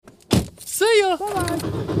See ya. Bye-bye.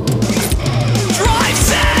 Drive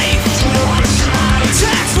safe!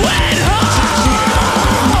 Text when home!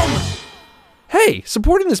 Hey,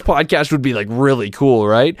 supporting this podcast would be like really cool,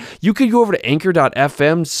 right? You could go over to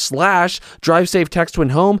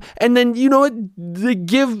anchor.fm/drive-safe-text-when-home and then, you know what, they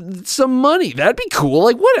give some money. That'd be cool.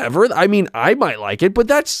 Like, whatever. I mean, I might like it, but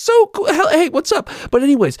that's so cool. Hey, what's up? But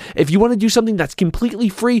anyways, if you want to do something that's completely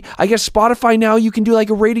free, I guess Spotify now, you can do like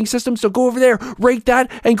a rating system. So go over there, rate that,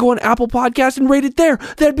 and go on Apple Podcasts and rate it there.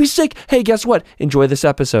 That'd be sick. Hey, guess what? Enjoy this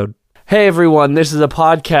episode. Hey, everyone. This is a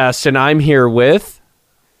podcast, and I'm here with...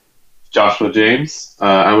 Joshua James.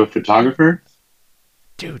 I'm a photographer.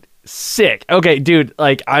 Dude, sick. Okay, dude,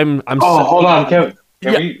 like I'm Hold on. Can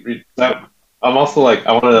we read that? I'm also like,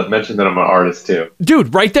 I want to mention that I'm an artist too.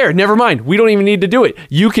 Dude, right there. Never mind. We don't even need to do it.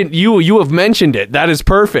 You have mentioned it. That is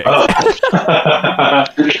perfect.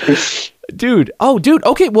 Dude. Oh, dude.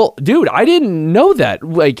 Okay, well, dude, I didn't know that.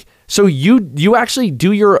 Like, so you actually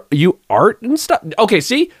do your art and stuff? Okay,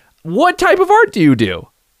 see? What type of art do you do?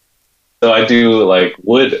 So I do like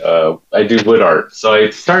wood. I do wood art. So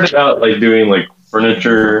I started out like doing like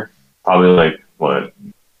furniture, probably like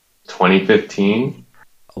 2015,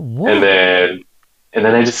 What? and then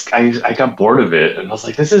I got bored of it, and I was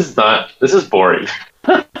like, this is boring.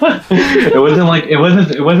 it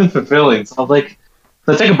wasn't fulfilling. So I was like,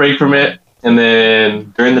 let's take a break from it. And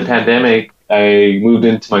then during the pandemic, I moved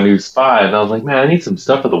into my new spot, and I was like, man, I need some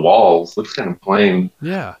stuff for the walls. Looks kind of plain.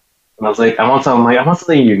 Yeah. And I was like, I want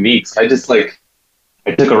something unique. So I just I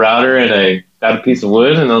took a router and I got a piece of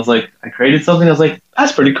wood, and I created something. I was like,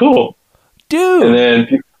 that's pretty cool, Dude.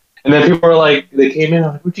 And then people were like, they came in.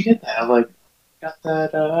 I'm like, where'd you get that? I'm like, got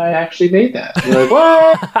that. I actually made that. And they're like,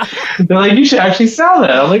 what? They're like, you should actually sell that.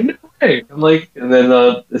 I'm like, no way. I'm like, and then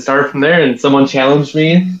it started from there. And someone challenged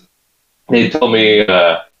me. They told me,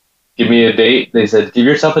 give me a date. They said, give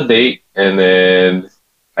yourself a date, and then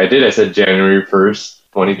I did. I said January 1st.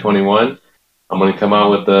 2021, I'm going to come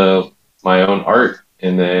out with my own art,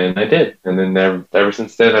 and then I did, and then ever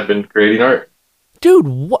since then I've been creating art.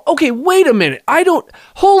 Dude, okay, wait a minute. Okay,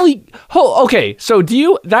 so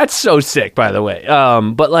that's so sick, by the way.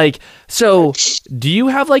 But like, so do you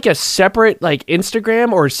have like a separate like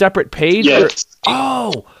Instagram or a separate page? Yes.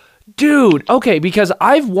 Oh, dude. Okay, because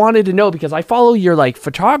I've wanted to know, because I follow your like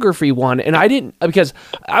photography one, and because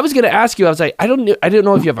I was going to ask you, I was like, I didn't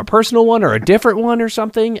know if you have a personal one or a different one or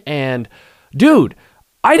something. And dude,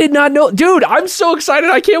 I did not know. Dude, I'm so excited.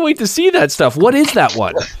 I can't wait to see that stuff. What is that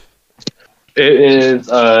one? It is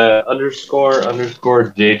underscore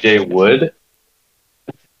JJ Wood.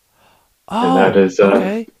 Oh, and that is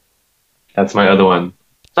okay. That's my other one.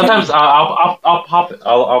 Sometimes I'll pop it.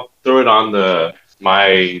 I'll throw it on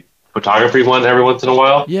my photography one every once in a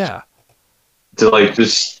while. Yeah. To like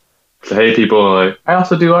just hey people, like, I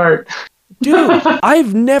also do art. Dude,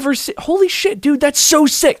 I've never seen. Holy shit, dude, that's so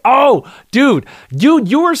sick. Oh, dude,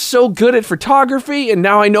 you are so good at photography, and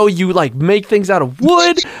now I know you like make things out of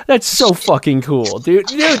wood. That's so fucking cool, dude.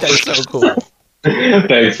 Dude, that's so cool.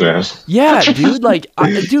 Thanks, man. Yeah, dude, like,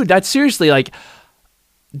 dude, that's seriously like.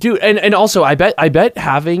 Dude, and also I bet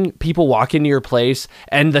having people walk into your place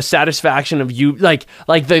and the satisfaction of you like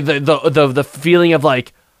the feeling of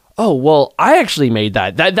like, oh well, I actually made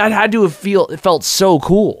that had to have felt so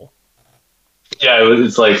cool. Yeah,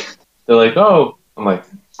 it's like they're like, oh, I'm like,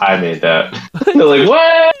 I made that. They're like,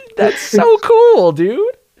 what? That's so cool,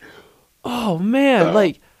 dude. Oh man,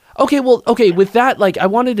 like okay, with that, like I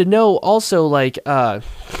wanted to know also like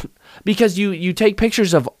because you take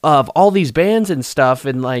pictures of all these bands and stuff,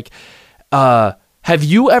 and like, have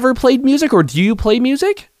you ever played music, or do you play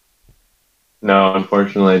music? No,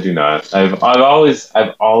 unfortunately, I do not. I've always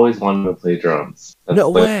wanted to play drums. No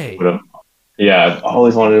way. Yeah, I've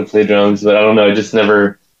always wanted to play drums, but I don't know. I just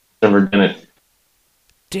never done it.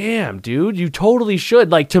 Damn, dude, you totally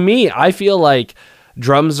should. Like, to me, I feel like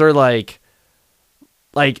drums are like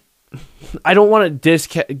I don't want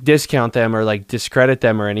to discount them or like discredit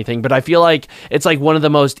them or anything, but I feel like it's like one of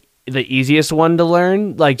the easiest one to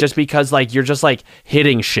learn, like just because like you're just like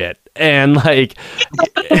hitting shit and like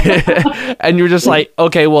and you're just like,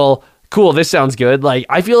 okay, well, cool, this sounds good. Like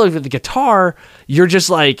I feel like with the guitar, you're just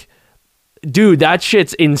like, dude, that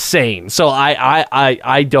shit's insane. So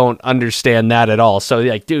I don't understand that at all. So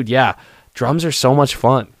like, dude, yeah, drums are so much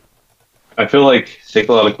fun. I feel like it takes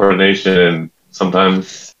a lot of coordination, and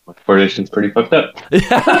sometimes my coordination's pretty fucked up.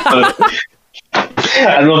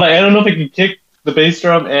 I don't know if I can kick the bass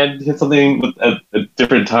drum and hit something with a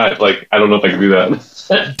different time. Like, I don't know if I can do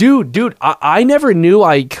that. Dude, I never knew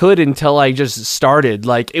I could until I just started.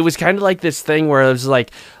 Like, it was kind of like this thing where I was like,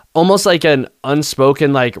 almost like an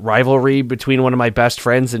unspoken like rivalry between one of my best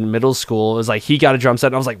friends in middle school. It was like he got a drum set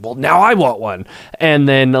and I was like, well, now I want one. And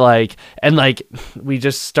then we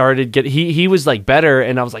just started he was like better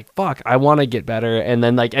and I was like, fuck, I want to get better. And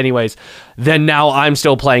then like anyways, then now I'm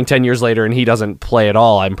still playing 10 years later and he doesn't play at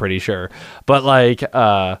all, I'm pretty sure. But like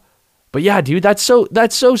but yeah, dude, that's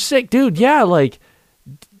so sick, dude. Yeah, like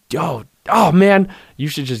oh man, you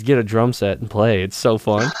should just get a drum set and play. It's so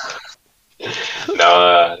fun.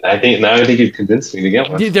 No, I think you've convinced me to get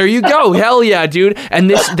one. Dude, there you go. Hell yeah, dude. And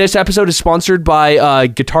this episode is sponsored by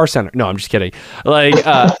Guitar Center. No, I'm just kidding. Like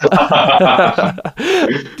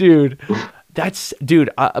dude,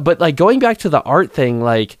 but like going back to the art thing,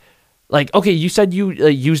 like okay, you said you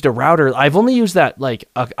used a router. I've only used that like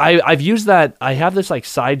I've used that. I have this like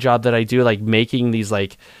side job that I do, like making these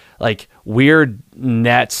like weird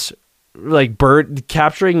nets, like bird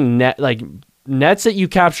capturing nets that you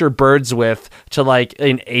capture birds with to like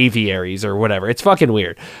in aviaries or whatever. It's fucking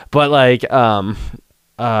weird. But like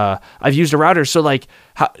I've used a router. So like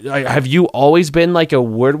have you always been like a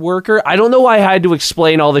woodworker? I don't know why I had to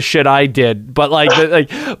explain all the shit I did, but like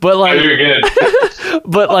You're good.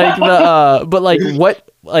 but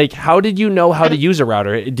what, like how did you know how to use a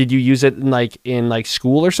router? Did you use it in like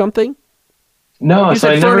school or something? No, You so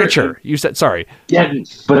said I furniture. never. You said sorry. Yeah,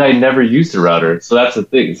 but I never used a router, so that's the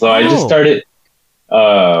thing. So I just Oh. started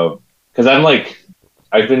because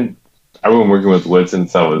I've been working with wood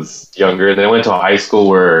since I was younger. Then I went to a high school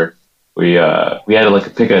where we had to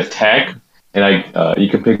like pick a tech, and you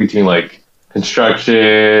could pick between like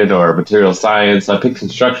construction or material science. So I picked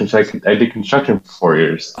construction, so I did construction for 4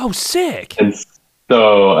 years. Oh, sick. And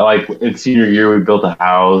so like in senior year, we built a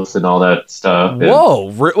house and all that stuff. And, Whoa.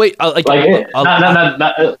 Wait, like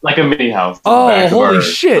not like a mini house. Oh, Back of holy our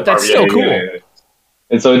shit, that's apartment. so cool.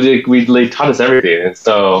 And so they taught us everything, and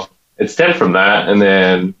so it stemmed from that. And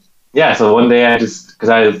then so one day because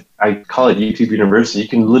I call it YouTube University. You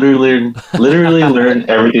can literally learn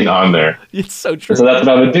everything on there. it's so true. And so that's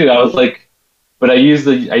what I would do. I was like, but I use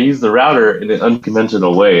the router in an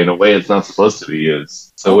unconventional way, in a way it's not supposed to be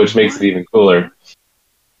used. So which makes it even cooler.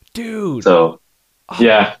 Dude. So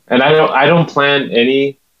yeah, and I don't plan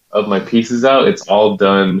any of my pieces out. It's all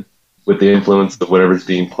done with the influence of whatever's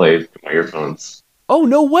being played in my earphones. Oh,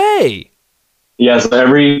 no way. Yeah, so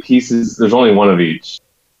every piece there's only one of each.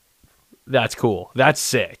 That's cool. That's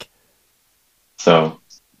sick. So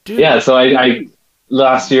Dude. yeah, so I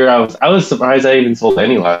last year I was surprised I even sold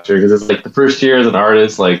any last year, because it's like the first year as an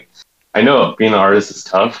artist. Like I know being an artist is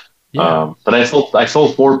tough, Yeah. but I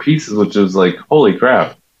sold 4 pieces, which was like holy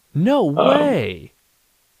crap. No way.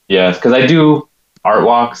 Yeah, because I do art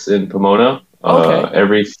walks in Pomona. Okay.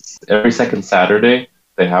 Every second Saturday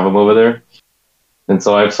they have them over there, and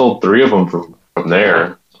so I've sold 3 of them from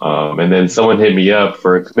there. And then someone hit me up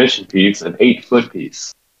for a commission piece, an 8-foot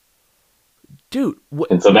piece. Dude.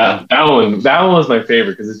 And so that one was my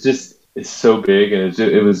favorite, because it's so big, and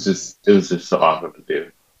it was just so awesome to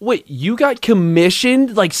do. Wait, you got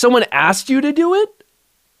commissioned? Like someone asked you to do it?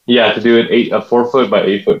 Yeah, to do a 4-foot by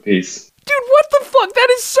 8-foot piece. Dude, what the fuck? That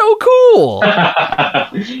is so cool.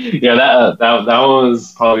 Yeah, that one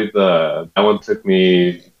was probably that one took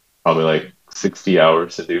me probably like 60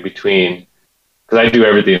 hours to do, because I do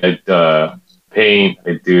everything. I paint,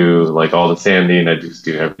 I do like all the sanding, I just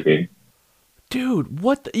do everything. Dude,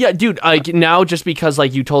 what? Yeah, dude. Now just because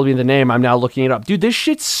like you told me the name, I'm now looking it up. Dude, this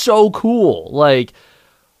shit's so cool. Like,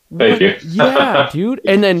 Thank you. Yeah, dude.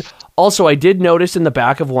 And then also, I did notice in the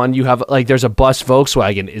back of one you have like there's a bus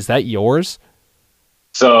Volkswagen. Is that yours?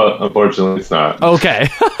 So unfortunately, it's not. Okay.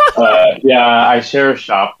 Yeah, I share a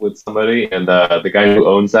shop with somebody, and the guy who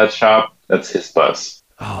owns that shop, that's his bus.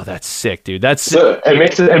 Oh, that's sick, dude. That's sick. So it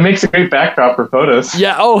makes a great backdrop for photos.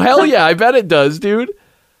 Yeah. Oh, hell yeah. I bet it does, dude.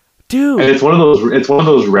 Dude. And it's one of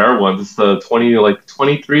those rare ones. It's the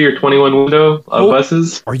 23 or 21 window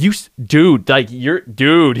buses. Are you, dude? Like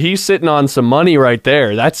dude. He's sitting on some money right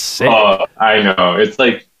there. That's sick. Oh, I know. It's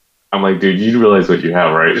like, I'm like, dude, you realize what you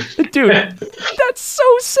have, right? Dude, that's so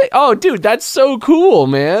sick. Oh, dude, that's so cool,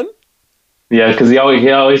 man. Yeah, because he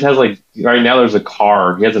always has like, right now there's a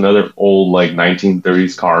car. He has another old like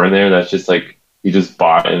 1930s car in there that's just like he just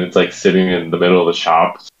bought, and it's like sitting in the middle of the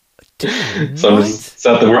shop. Dude, So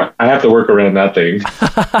I have to work around that thing.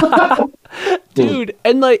 Dude,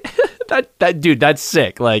 and like dude, that's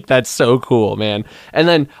sick. Like that's so cool, man. And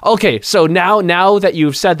then okay, so now that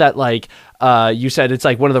you've said that, like you said it's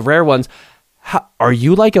like one of the rare ones. Are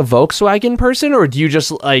you like a Volkswagen person, or do you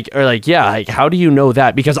just like how do you know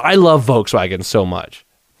that? Because I love Volkswagen so much.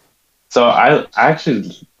 So I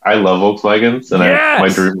love Volkswagens, and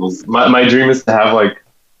Yes! my dream is to have like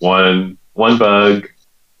one Bug,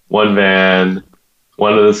 one van,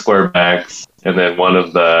 one of the squarebacks, and then one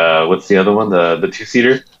of the what's the other one? The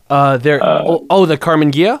two-seater. The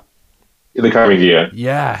Carmen Ghia. The Carmen Ghia.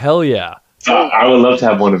 Yeah, hell yeah. I would love to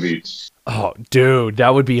have one of each. Oh, dude,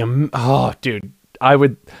 that would be dude, I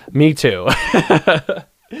would. Me too,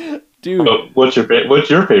 dude. What's your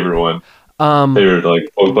favorite one? Favorite like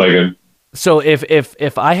Volkswagen. So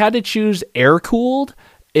if I had to choose air cooled,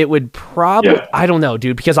 it would probably, I don't know,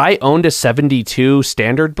 dude, because I owned a 72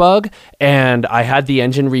 Standard Bug and I had the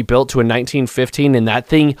engine rebuilt to a 1915 and that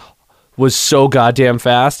thing was so goddamn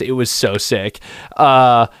fast. It was so sick.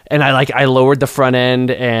 And I lowered the front end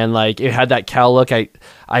and like it had that cowl look.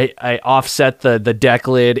 I offset the deck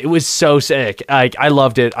lid. It was so sick. I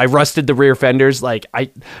loved it. I rusted the rear fenders.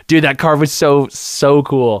 Dude, that car was so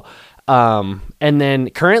cool. And then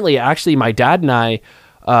currently actually my dad and I,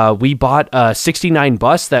 we bought a 69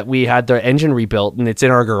 bus that we had the engine rebuilt and it's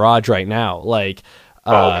in our garage right now.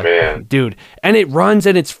 Oh man, dude, and it runs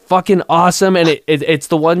and it's fucking awesome. And it's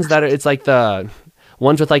the ones that it's like the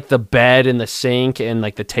ones with like the bed and the sink and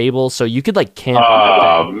like the table, so you could like camp.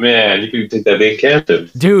 Oh man, you could take that thing camping,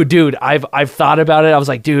 dude. I've thought about it. I was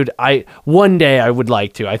like, dude, one day I would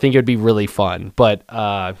like to. I think it would be really fun. But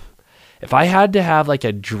if I had to have like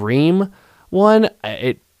a dream one,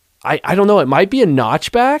 I don't know. It might be a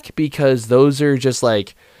notchback because those are just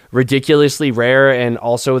like ridiculously rare and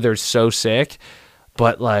also they're so sick.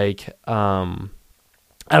 But like, I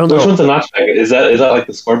don't know. Which one's a notchback? Is that like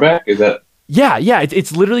the squareback? Is that? Yeah.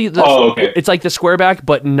 It's literally okay. It's like the squareback,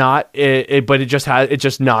 but not but it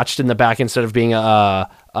just notched in the back instead of being a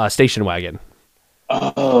station wagon.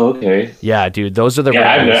 Oh, okay. Yeah, dude, those are the.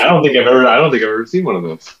 Yeah, I don't think I've ever seen one of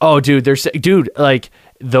those. Oh, dude, like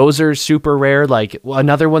those are super rare. Like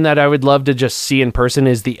another one that I would love to just see in person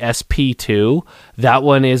is the SP2. That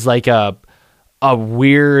one is like a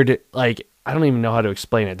weird, like, I don't even know how to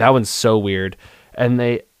explain it. That one's so weird. And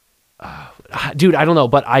dude, I don't know,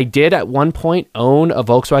 but I did at one point own a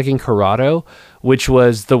Volkswagen Corrado, which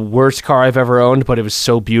was the worst car I've ever owned, but it was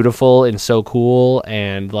so beautiful and so cool.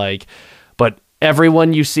 And like, but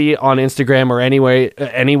everyone you see on Instagram or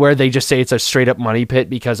anywhere, they just say it's a straight up money pit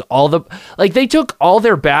because they took all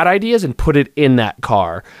their bad ideas and put it in that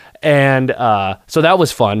car. And so that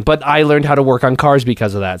was fun, but I learned how to work on cars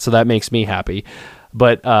because of that. So that makes me happy.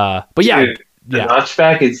 But yeah, dude, the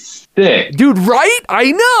notchback is thick, dude. Right?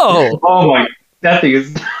 I know. Oh my, that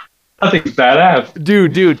thing's badass,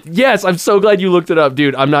 dude. Yes, I'm so glad you looked it up,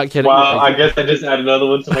 dude. I'm not kidding. Wow, I guess I just added another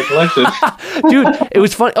one to my collection. Dude, it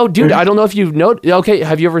was fun. Oh, dude, I don't know if you've okay,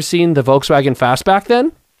 have you ever seen the Volkswagen Fastback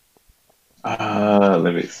then?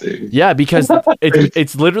 Let me see. Yeah, because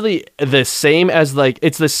it's literally the same as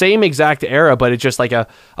it's the same exact era, but it's just like a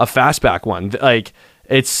fastback one. Like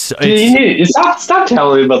it's stop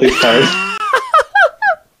telling me about these cars.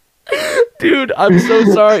 Dude, I'm so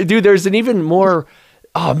sorry. Dude, there's an even more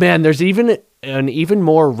there's even an even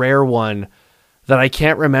more rare one that I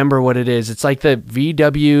can't remember what it is. It's like the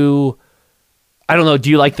VW, I don't know, do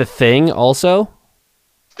you like the Thing also?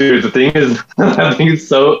 Dude, the thing is, that thing is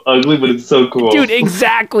so ugly, but it's so cool. Dude,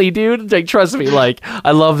 exactly, dude. Like, trust me, like,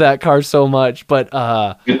 I love that car so much. But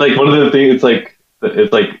it's like one of the things.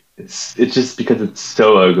 It's just because it's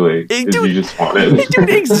so ugly. Dude, you just want it. Dude,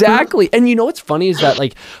 exactly. And you know what's funny is that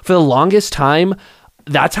like for the longest time,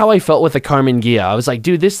 that's how I felt with the Carmen Ghia. I was like,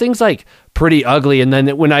 dude, this thing's like pretty ugly. And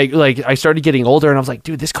then when I started getting older, and I was like,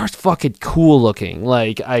 dude, this car's fucking cool looking.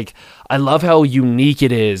 Like, I love how unique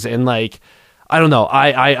it is, and like, I don't know.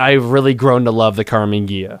 I've really grown to love the Carmen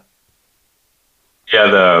Ghia.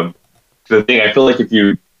 Yeah, the thing, I feel like if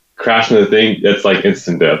you crash into the thing, it's like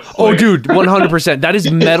instant death. Oh, dude, 100%. That is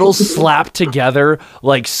metal slapped together,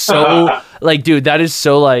 like so. Like, dude, that is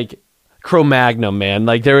so like Cro-Magnon, man.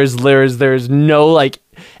 Like there's no like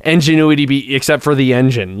ingenuity except for the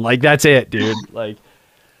engine. Like that's it, dude. Like.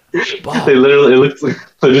 They literally, it looks like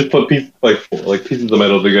they just put pieces pieces of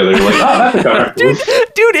metal together. You're like, oh, that's a car.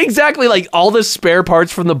 dude, exactly. Like all the spare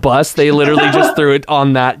parts from the bus, they literally just threw it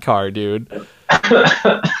on that car, dude.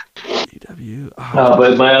 VW.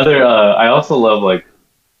 But my other, I also love like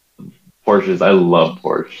Porsches. I love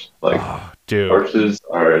Porsche. Like, dude, Porsches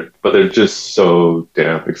but they're just so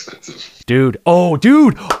damn expensive. Dude.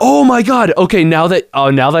 Oh my God. Okay, now that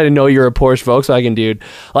I know you're a Porsche Volkswagen dude,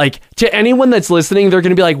 like to anyone that's listening, they're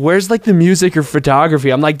gonna be like, "Where's like the music or photography?"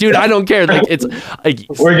 I'm like, dude, I don't care. Like it's like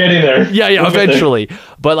we're getting there. Yeah, eventually.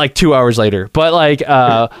 But like 2 hours later. But like,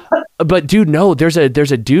 but dude, no, there's a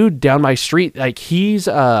dude down my street. Like he's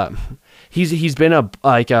been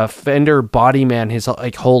a fender body man his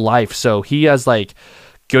like whole life, so he has like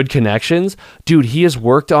good connections. Dude, he has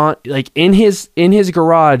worked on like in his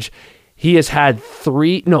garage. he has had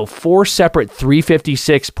four separate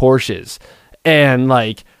 356 Porsches, and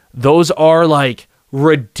like those are like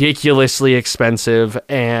ridiculously expensive,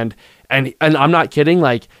 and I'm not kidding.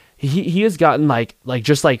 Like he has gotten like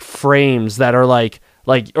just like frames that are like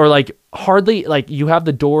hardly, like you have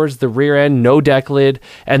the doors, the rear end, no deck lid,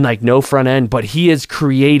 and like no front end, but he has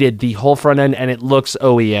created the whole front end and it looks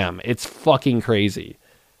OEM. It's fucking crazy.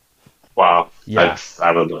 Wow. Yeah.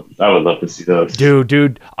 I would love to see those.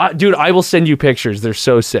 Dude, I will send you pictures. They're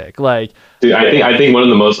so sick. Like, Dude, I think one of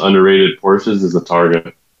the most underrated Porsches is the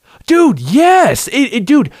Targa. dude, yes.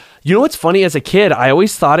 Dude, you know what's funny? As a kid, I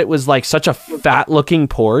always thought it was like such a fat looking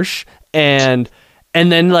Porsche, and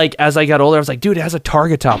then like as I got older, I was like, dude, it has a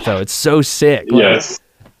Targa top though. It's so sick. Like, Yes.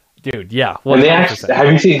 dude. Yeah. And they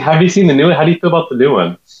actually, have you seen the new one? How do you feel about the new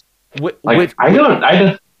one? I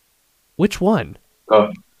don't. Which one?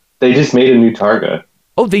 Oh, they just made a new Targa.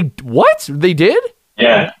 Oh, what? They did?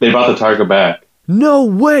 Yeah, they brought the Targa back. No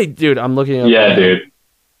way, dude. I'm looking at. Yeah, dude.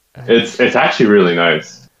 It's actually really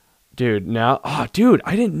nice. Dude, now, oh, dude,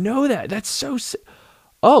 I didn't know that. That's so sick.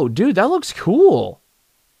 Oh, dude, that looks cool.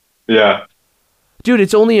 Yeah. Dude,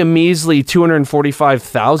 it's only a measly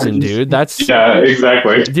 245,000, dude. That's Yeah,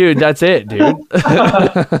 exactly. dude. That's it, dude.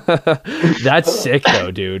 That's sick,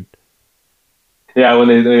 though, dude. Yeah, when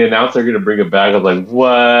they announced they're gonna bring it back, I was like,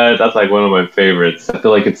 "What?" That's like one of my favorites. I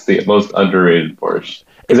feel like it's the most underrated Porsche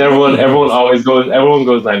because everyone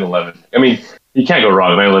goes 911. I mean, you can't go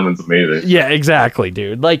wrong. 911's amazing. Yeah, exactly,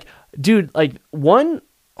 dude. Like one.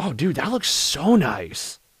 Oh, dude, that looks so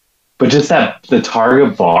nice. But just the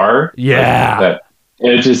Targa bar, Yeah.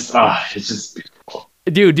 it's just beautiful.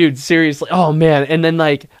 Dude, seriously. Oh man. And then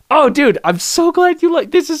like, oh dude, I'm so glad you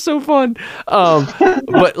like this is so fun.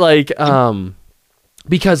 But like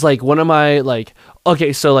because like one of my like,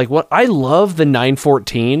 okay, so like what I love the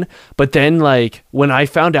 914, but then like when I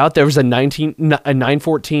found out there was a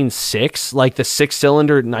 914 6, like the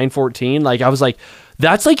 6-cylinder 914, like I was like,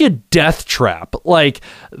 that's like a death trap. Like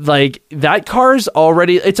that car's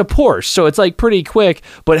already, it's a Porsche, so it's like pretty quick,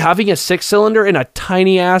 but having a 6-cylinder in a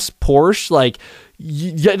tiny ass Porsche, like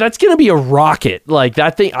yeah, that's gonna be a rocket. Like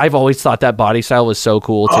that thing, I've always thought that body style was so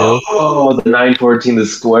cool too. Oh, the 914, the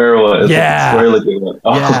square one. Yeah. The square looking one.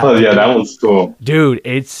 Oh, yeah, that one's cool. Dude,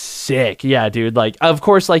 it's sick. Yeah, dude. Like, of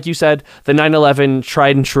course, like you said, the 911,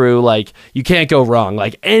 tried and true. Like, you can't go wrong.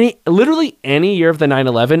 Like, literally any year of the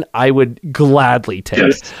 911, I would gladly take.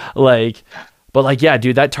 Yes. Like, but like, yeah,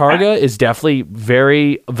 dude, that Targa is definitely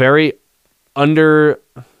very, very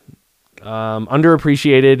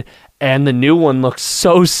underappreciated, and the new one looks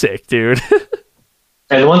so sick, dude.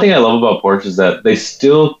 And one thing I love about Porsche is that they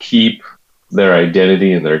still keep their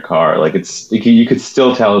identity in their car. Like you could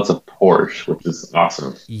still tell it's a Porsche, which is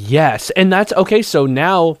awesome. Yes, and that's okay. So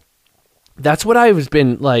now, that's what I've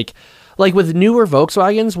been like with newer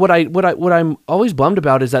Volkswagens. What I'm always bummed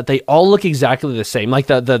about is that they all look exactly the same. Like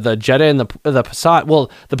the Jetta and the Passat. Well,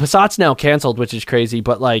 the Passat's now canceled, which is crazy.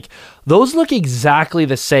 But like those look exactly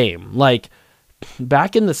the same. Like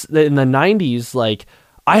back in the 90s, like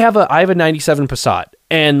I have a 97 Passat,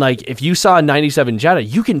 and like if you saw a 97 Jetta,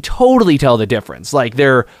 you can totally tell the difference. Like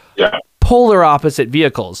they're polar opposite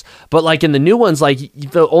vehicles. But like in the new ones, like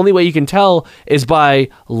the only way you can tell is by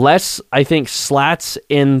less, I think, slats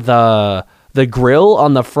in the grill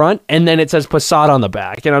on the front, and then it says Passat on the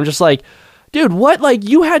back. And I'm just like, dude, what? Like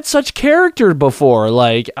you had such character before.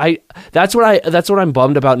 Like that's what I'm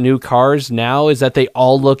bummed about new cars now, is that they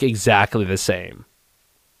all look exactly the same.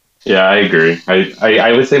 Yeah, I agree.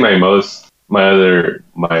 I would say my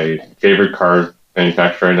favorite car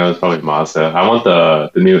manufacturer right now is probably Mazda. I want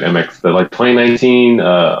the new MX, the like 2019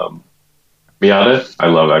 Miata. I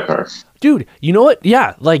love that car. Dude, you know what?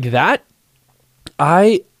 Yeah, like that.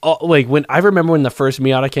 When I remember when the first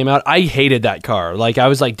Miata came out, I hated that car. Like I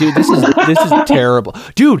was like, dude, this is terrible.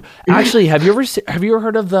 Dude, actually, have you ever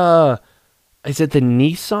heard of is it the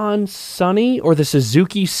Nissan Sunny or the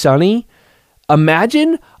Suzuki Sunny?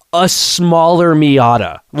 Imagine a smaller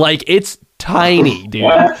Miata. Like it's tiny,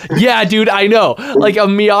 dude. Yeah, dude, I know. Like a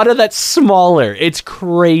Miata that's smaller. It's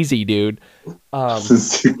crazy, dude. Yeah,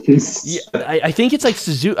 I think it's like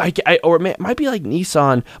Suzuki, or it might be like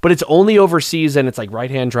Nissan, but it's only overseas, and it's like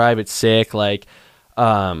right-hand drive. It's sick. Like,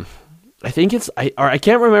 I think it's I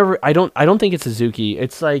can't remember. I don't think it's Suzuki.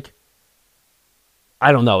 It's like,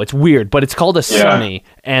 I don't know. It's weird, but it's called a Sunny,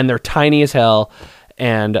 and they're tiny as hell.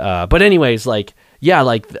 And but anyways, like. Yeah,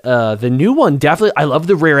 like the new one, definitely. I love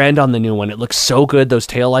the rear end on the new one. It looks so good. Those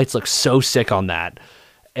taillights look so sick on that.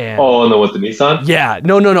 And the Nissan? Yeah,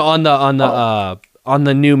 no, on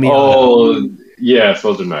the new Miata. Oh, yes,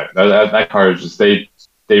 those are nice. That car is just they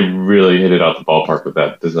they really hit it out the ballpark with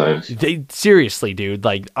that design. They seriously, dude.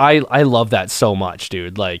 Like I love that so much,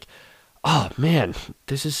 dude. Like, oh man,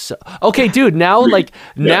 this is so okay, dude. Now, like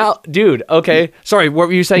now, dude. Okay, sorry. What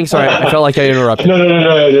were you saying? Sorry, I felt like I interrupted. No,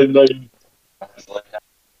 I didn't know.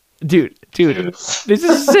 Dude, this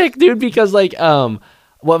is sick, dude. Because like,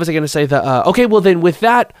 what was I gonna say? Okay, well then with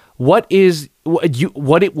that, what would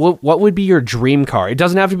be your dream car? It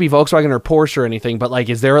doesn't have to be Volkswagen or Porsche or anything, but like,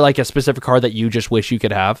 is there like a specific car that you just wish you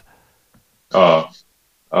could have?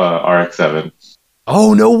 RX-7.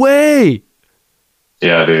 Oh no way!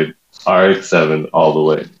 Yeah, dude, RX-7 all the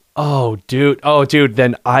way. Oh dude.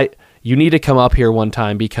 Then you need to come up here one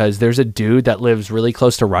time because there's a dude that lives really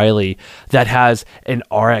close to Riley that has an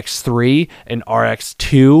RX-3, an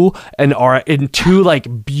RX-2, and two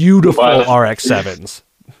like beautiful What? RX-7s.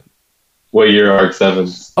 What year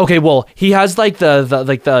RX-7s? Okay, well, he has like the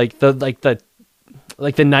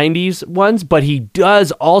 90s ones, but he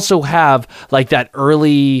does also have like that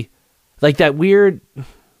early, like that weird,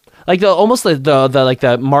 like the almost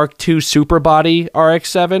the Mark II Super Body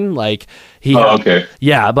RX-7. Like Okay.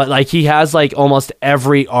 yeah, but like he has like almost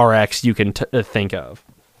every RX you can think of.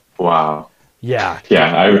 Wow. Yeah.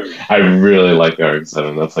 Yeah, I really like the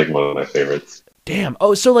RX-7. That's like one of my favorites. Damn.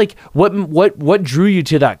 Oh, so like what drew you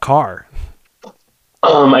to that car?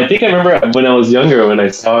 I think I remember when I was younger when I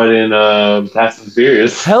saw it in Fast and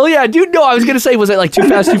Furious. Hell yeah, dude. No, I was gonna say, was it like Too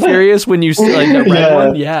Fast Too Furious when you like that red Yeah.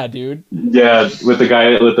 one? Yeah, dude. Yeah, with the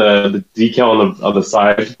guy with the decal on the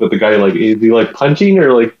side, with the guy like is he like punching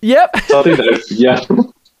or like Yep. something? Yeah.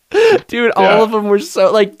 Dude, all Yeah. of them were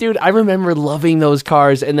so like, dude, I remember loving those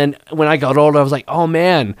cars. And then when I got older, I was like, oh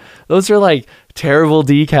man, those are like terrible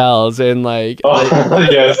decals. And like, Oh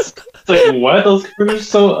yes. It's like what? Those cars are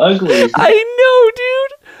so ugly. I know,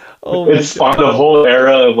 dude. Oh my It spawned a whole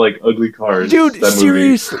era of like ugly cars. dude, that movie.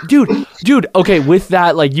 seriously, dude. Okay, with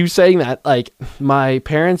that, like you saying that, like my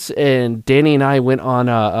parents and Danny and I went on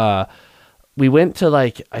we went to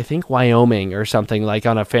like I think Wyoming or something like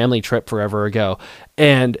on a family trip forever ago.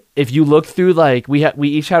 And if you look through like we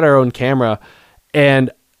each had our own camera,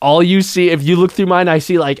 and all you see if you look through mine, I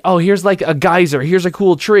see like, oh, here's like a geyser, here's a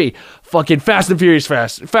cool tree, fucking Fast and Furious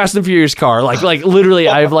car, like literally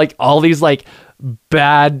I have like all these like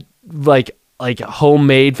bad like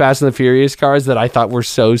homemade Fast and the Furious cars that I thought were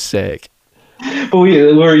so sick. But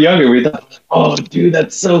we were younger. We thought, oh, dude,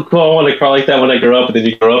 that's so cool. I want a car like that when I grow up. And then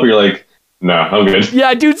you grow up, you're like, nah, I'm good.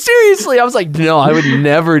 Yeah, dude, seriously, I was like, no, I would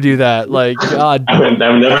never do that. Like, God. I would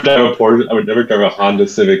never drive a Porsche. I would never drive a Honda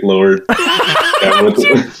Civic lowered.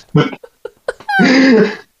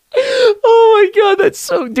 Oh my God, that's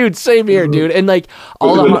so, dude, same here, dude. And like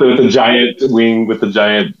all with the giant wing, with the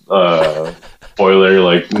giant spoiler.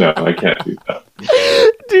 Like, no, I can't do that.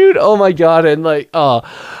 dude, oh my God. And like, oh,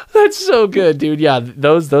 that's so good, dude. Yeah,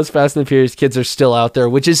 those Fast and Furious kids are still out there,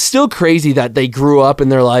 which is still crazy that they grew up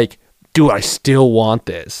and they're like, dude, I still want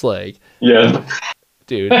this. Like, Yeah.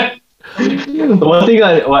 dude. The one thing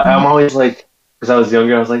I'm always like, because I was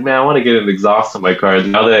younger, I was like, man, I want to get an exhaust on my car.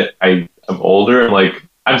 Now that I'm older, I'm like,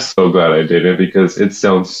 I'm so glad I did it because it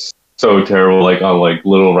sounds so terrible, like on like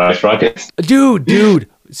little rice rockets. Dude,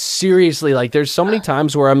 seriously, like there's so many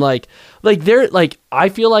times where I'm like there, like I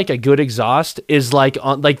feel like a good exhaust is like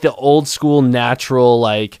on like the old school natural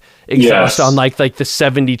like exhaust Yes. on like the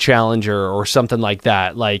 70 Challenger or something like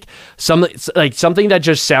that, like something that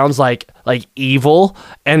just sounds like evil,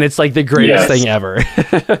 and it's like the greatest Yes. thing ever.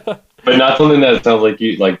 But not something that sounds like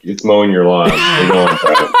it's mowing your lawn.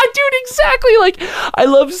 Dude, exactly. Like I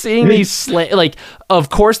love seeing these like of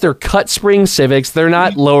course they're cut spring Civics, they're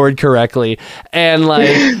not lowered correctly, and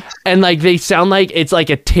like they sound like it's like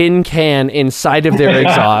a tin can inside of their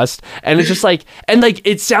exhaust, and it's just like, and like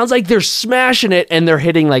it sounds like they're smashing it and they're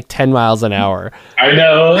hitting like 10 miles an hour. I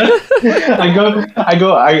know.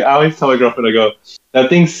 I always tell my girlfriend, I go, that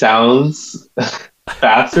thing sounds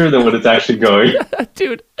faster than what it's actually going.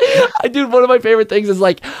 Dude, one of my favorite things is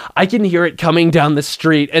like I can hear it coming down the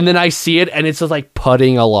street, and then I see it, and it's just like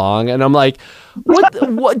putting along, and I'm like,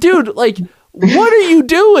 what, dude? Like, what are you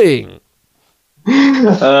doing?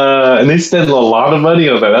 And they spend a lot of money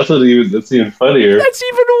on that. That's even funnier. That's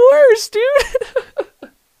even worse, dude.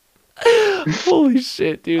 Holy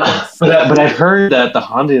shit, dude. But I've heard that the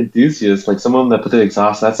Honda enthusiasts, like some of them that put the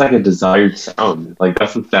exhaust, that's like a desired sound. Like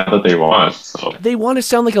that's the sound that they want. So They want to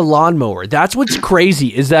sound like a lawnmower. That's what's crazy,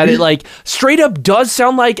 is that it like straight up does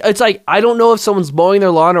sound like, it's like I don't know if someone's mowing their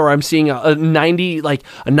lawn or I'm seeing a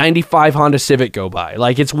 95 Honda Civic go by.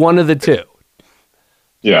 Like it's one of the two.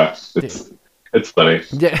 yeah, it's funny.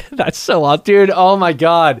 Yeah, that's so awesome, dude. Oh my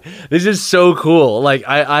God, this is so cool. Like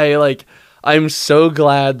I'm so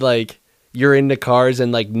glad like you're into cars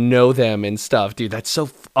and like know them and stuff, dude. That's so.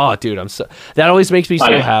 Oh, dude, that always makes me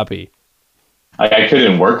so happy. I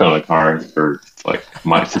couldn't work on a car for like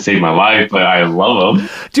to save my life, but I love them,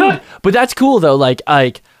 dude. But that's cool though. Like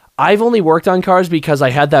I've only worked on cars because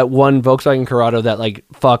I had that one Volkswagen Corrado that like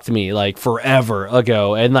fucked me like forever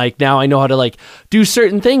ago, and like now I know how to like do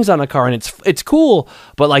certain things on a car, and it's cool.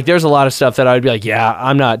 But like there's a lot of stuff that I would be like, yeah,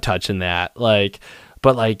 I'm not touching that. Like,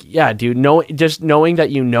 but like, yeah, dude, just knowing that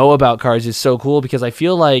you know about cars is so cool, because I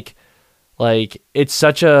feel like it's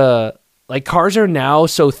such a, like, cars are now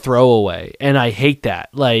so throwaway, and I hate that.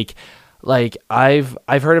 Like I've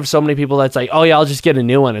heard of so many people that's like, oh yeah, I'll just get a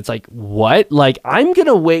new one. It's like, what? Like, I'm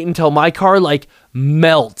gonna wait until my car like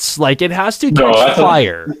melts. Like, it has to catch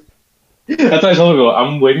fire. That's why I told people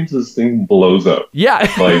I'm waiting till this thing blows up. Yeah.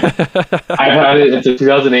 Like, I've had it. It's a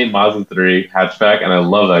 2008 Mazda 3 hatchback, and I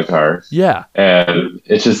love that car. Yeah. And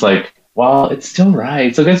it's just like, well, it's still right.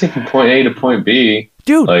 It's still gonna take from point A to point B.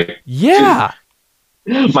 Dude. Like, yeah.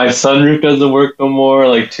 My sunroof doesn't work no more.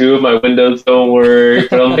 Like, 2 of my windows don't work.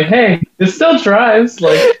 But I'm like, hey, it still drives.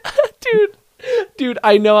 Like, dude,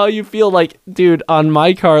 I know how you feel. Like, dude, on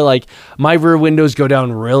my car, like, my rear windows go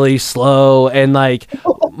down really slow, and like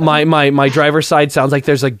my driver's side sounds like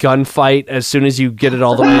there's a gunfight as soon as you get it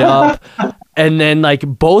all the way up. And then like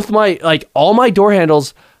all my door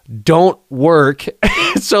handles don't work.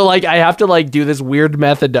 So like I have to like do this weird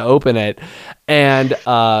method to open it. And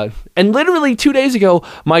literally 2 days ago,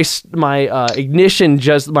 my ignition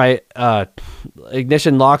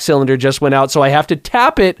lock cylinder just went out, so I have to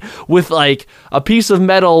tap it with like a piece of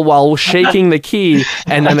metal while shaking the key,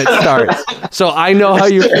 and then it starts. So I know how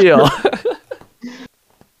you feel.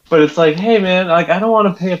 But it's like, hey man, like, I don't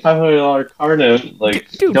want to pay a $500 car note. Like,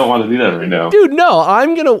 dude, don't want to do that right now. Dude, no,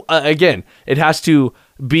 I'm gonna again. It has to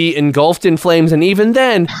be engulfed in flames, and even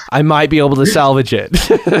then, I might be able to salvage it.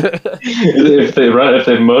 if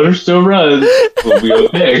the motor still runs, we'll be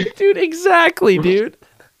okay. Dude, exactly, dude.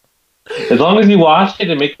 As long as you wash it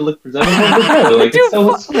and make it look presentable, we're good.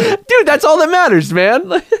 Like, dude, that's all that matters,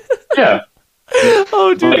 man. Yeah.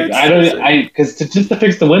 Oh, dude. Like, because just to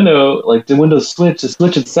fix the window, like the window switch, the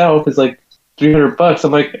switch itself is like $300.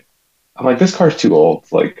 I'm like, this car's too old.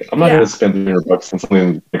 Like, I'm not gonna spend $300 on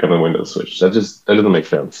something like on the window switch. That doesn't make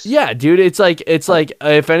sense. Yeah, dude. It's like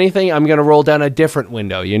if anything, I'm gonna roll down a different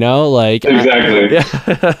window. You know, like exactly.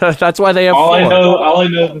 Yeah. That's why they have. All I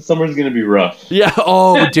know, the summer's gonna be rough. Yeah.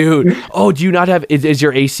 Oh, dude. Oh, do you not have? Is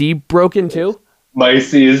your AC broken too? My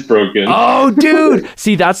AC is broken. Oh, dude.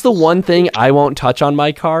 See, that's the one thing I won't touch on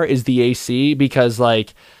my car is the AC, because I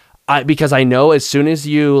know as soon as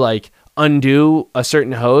you like undo a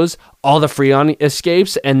certain hose, all the Freon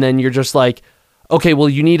escapes, and then you're just like, okay, well,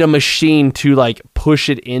 you need a machine to like push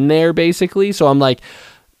it in there, basically. So I'm like,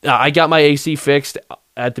 I got my AC fixed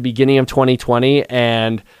at the beginning of 2020,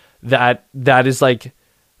 and that is like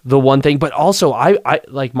the one thing. But also, I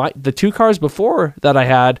like the 2 cars before that I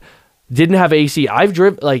had didn't have AC. I've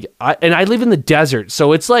driven and I live in the desert,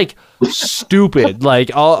 so it's like stupid. Like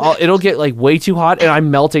it'll get like way too hot, and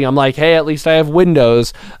I'm melting. I'm like, hey, at least I have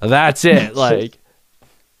windows. That's it. Like,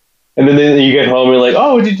 and then you get home, and you're like,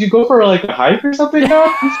 oh, did you go for like a hike or something?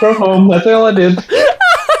 No, just drove home. That's all I did.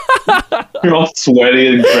 You're all sweaty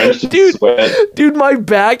and drenched in sweat. Dude, my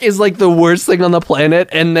back is like the worst thing on the planet.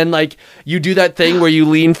 And then like you do that thing where you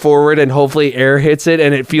lean forward and hopefully air hits it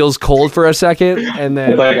and it feels cold for a second. And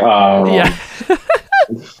then it's like, oh. Yeah.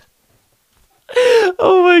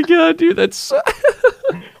 Oh my God, dude. That's so...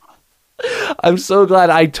 I'm so glad.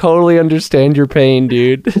 I totally understand your pain,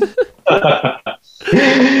 dude.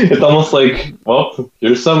 It's almost like, well,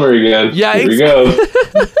 here's summer again. Yeah, here we go.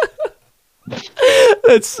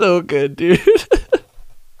 That's so good, dude.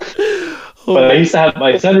 But I used to have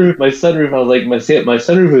my sunroof. I was like, my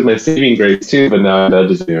sunroof was my saving grace too. But now that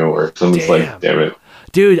doesn't even work. So I'm just like, damn it.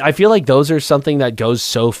 Dude, I feel like those are something that goes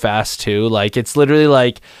so fast too. Like it's literally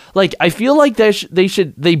like I feel like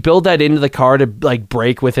they build that into the car to like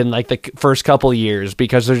break within like the first couple years,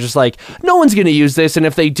 because they're just like, no one's gonna use this, and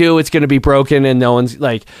if they do, it's gonna be broken, and no one's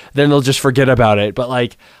like, then they'll just forget about it. But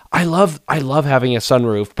like, I love having a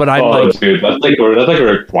sunroof, but I'm like, dude, that's like a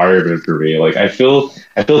requirement for me. Like I feel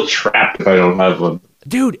trapped if I don't have one.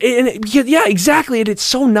 Dude, yeah, exactly, and it's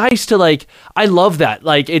so nice to like. I love that.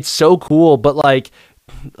 Like it's so cool, but like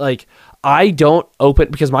I don't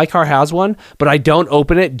open, because my car has one, but I don't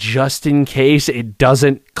open it just in case it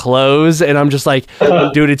doesn't close, and I'm just like,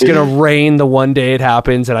 dude, it's gonna rain the one day it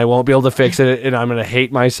happens, and I won't be able to fix it, and I'm gonna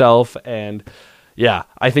hate myself. And yeah,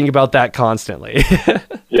 I think about that constantly.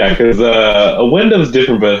 Yeah, because a window's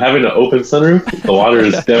different, but having an open sunroof, the water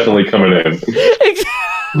is definitely coming in.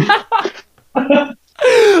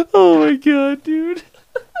 Oh my god, dude.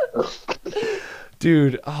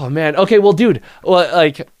 Dude, oh man. Okay, well, dude, well,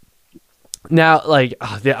 like now, like,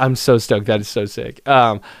 oh, yeah, I'm so stoked. That is so sick.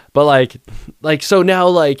 But like, so now,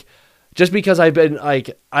 like, just because I've been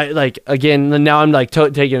like, again, now I'm like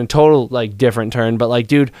taking a total like different turn. But like,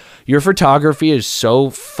 dude, your photography is so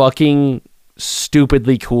fucking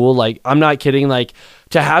stupidly cool. Like, I'm not kidding. Like,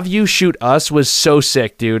 to have you shoot us was so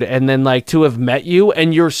sick, dude. And then like to have met you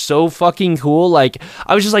and you're so fucking cool. Like,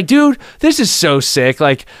 I was just like, dude, this is so sick.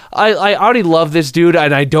 Like, I already love this dude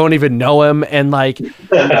and I don't even know him. And like,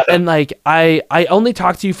 I only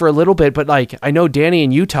talked to you for a little bit, but like, I know Danny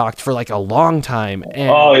and you talked for like a long time.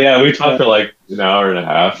 And Oh yeah, we talked for like an hour and a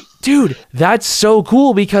half. dude, that's so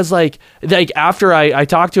cool because like after I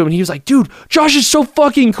talked to him and he was like, dude, Josh is so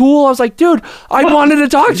fucking cool. I was like, dude, I wanted to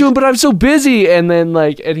talk to him, but I'm so busy. And then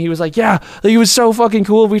like, and he was like, yeah, like, he was so fucking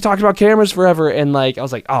cool. We talked about cameras forever. And like, I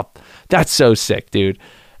was like, oh, that's so sick, dude.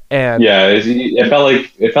 And Yeah, it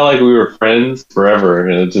felt like we were friends forever,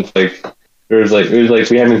 and it's just like it was like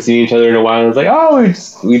we haven't seen each other in a while. And it's like, oh,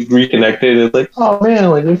 we reconnected. It's like, oh man,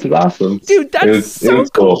 like this is awesome, dude, that's it was so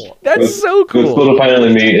cool. cool. That's so It was cool. cool to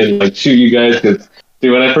finally meet and like shoot you guys. Because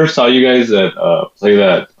dude, when I first saw you guys at play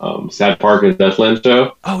that Sad Park at Deathland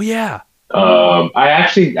show, Oh yeah. I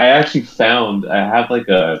actually found I have like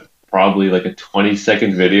probably like a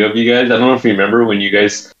 20-second video of you guys. I don't know if you remember when you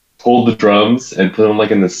guys pulled the drums and put them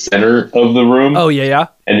like in the center of the room. Oh yeah.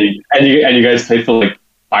 And you guys played for like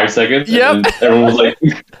 5 seconds. Yep. And everyone was like,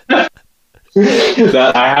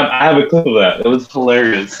 that, I have a clip of that. It was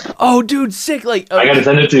hilarious. Oh, dude, sick. Like, I gotta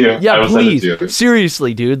send it to you. I yeah, will send it please. to you.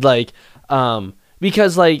 Seriously, dude. Like,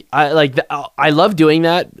 because like I love doing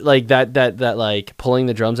that. Like that like pulling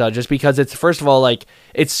the drums out, just because it's, first of all, like,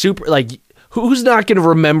 it's super, like, who's not gonna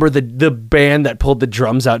remember the band that pulled the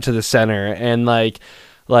drums out to the center? And like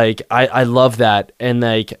I love that. And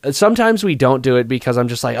like sometimes we don't do it because I'm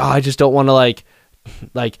just like, oh, I just don't want to like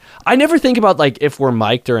I never think about like if we're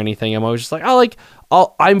mic'd or anything. I'm always just like,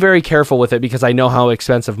 I'm very careful with it because I know how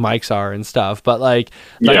expensive mics are and stuff. But like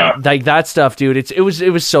that stuff, dude, it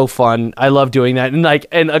was so fun. I love doing that. And like,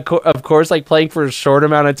 and of course, like playing for a short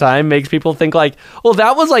amount of time makes people think like, well,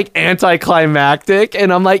 that was like anticlimactic.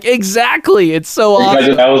 And I'm like, exactly. It's so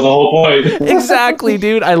awesome. That was the whole point. Exactly,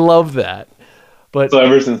 dude. I love that. But So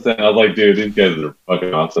ever since then, I was like, dude, these guys are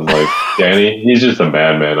fucking awesome. Like Danny, he's just a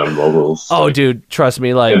madman on vocals. oh, dude, trust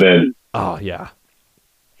me. Like, And then oh yeah.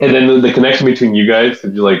 the connection between you guys,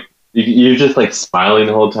 you're just like smiling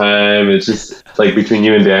the whole time. It's just like between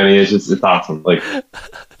you and Danny, it's awesome. Like,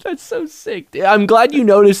 That's so sick. I'm glad you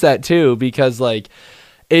noticed that too, because like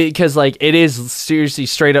it is seriously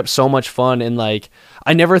straight up so much fun. And like,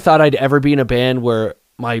 I never thought I'd ever be in a band where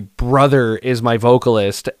my brother is my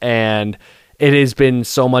vocalist, and it has been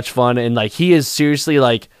so much fun. And like, he is seriously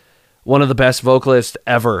like one of the best vocalists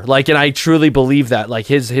ever. Like, and I truly believe that. Like,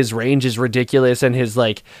 his range is ridiculous, and his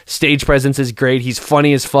like stage presence is great. He's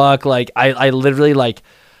funny as fuck. Like, I literally, like,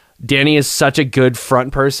 Danny is such a good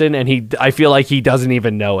front person, and I feel like he doesn't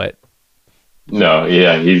even know it. no,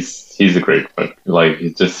 yeah, he's a great one. Like,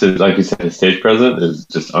 he's just, like you said, his stage presence is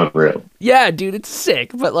just unreal. Yeah, dude, it's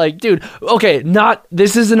sick. But like, dude, okay,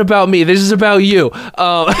 this isn't about me. This is about you.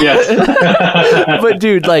 Yes. But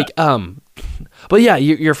dude, like, but yeah,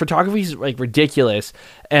 your photography is like ridiculous.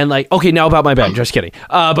 And like, okay, now about my band. Just kidding.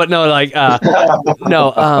 But no, like,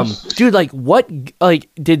 no, dude, like, what, like,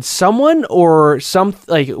 did someone or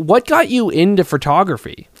what got you into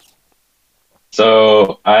photography?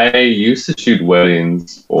 So I used to shoot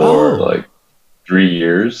weddings for like 3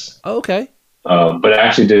 years. Oh, okay. But I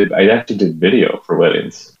actually did video for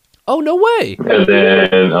weddings. Oh, no way. And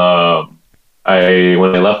then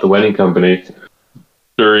when I left the wedding company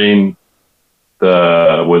during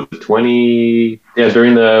when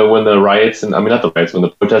the riots, and I mean, not the riots, when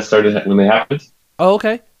the protests started, when they happened. Oh,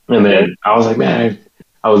 okay. And then I was like, man,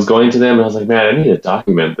 I was going to them and I was like, man, I need to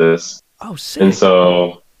document this. Oh, sick. And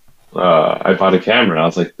so I bought a camera. I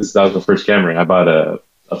was like, that was the first camera. I bought a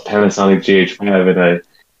Panasonic GH5, and I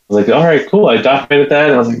was like, all right, cool. I documented that,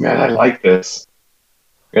 and I was like, man, I like this.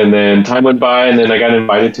 And then time went by, and then I got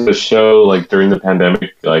invited to a show like during the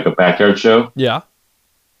pandemic, like a backyard show. Yeah.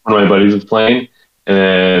 One of my buddies was playing, and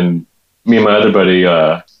then me and my other buddy,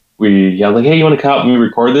 I was like, hey, you want to come out and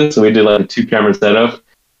record this? And we did like a 2-camera setup,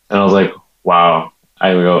 and I was like, wow.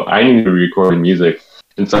 I need to be recording music.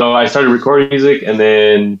 And so I started recording music, and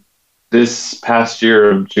then this past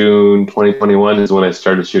year of June 2021 is when I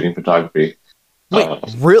started shooting photography. Wait,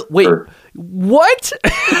 what?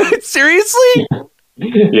 Seriously?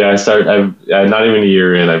 Yeah, I've not even a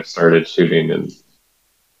year in, I've started shooting, and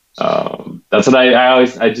That's what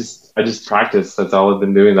I just practice. That's all I've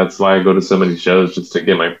been doing. That's why I go to so many shows, just to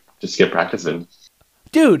get practice in.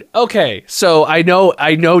 Dude, okay. So I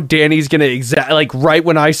know Danny's gonna like right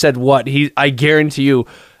when I said what I guarantee you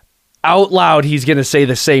out loud he's gonna say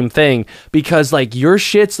the same thing, because like your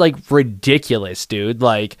shit's like ridiculous, dude.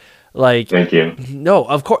 Like Thank you. no,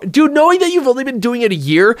 of course, dude. Knowing that you've only been doing it a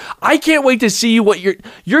year, I can't wait to see what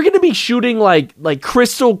you're gonna be shooting like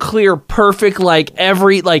crystal clear, perfect, like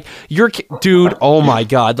every like dude. Oh my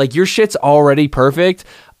god, like your shit's already perfect.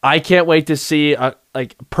 I can't wait to see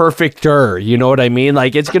like perfecter. You know what I mean?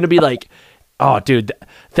 Like it's gonna be like, oh, dude,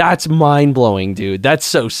 that's mind blowing, dude. That's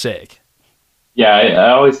so sick. Yeah,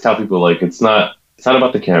 I always tell people like it's not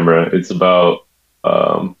about the camera. It's about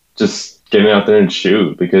just getting out there and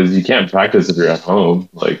shoot, because you can't practice if you're at home.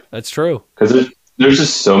 Like That's true. because there's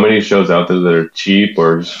just so many shows out there that are cheap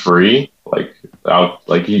or just free. Like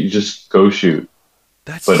you just go shoot.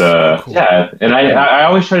 That's But so cool. yeah, and I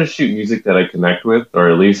always try to shoot music that I connect with, or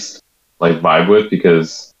at least like vibe with,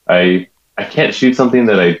 because I can't shoot something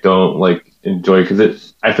that I don't like enjoy,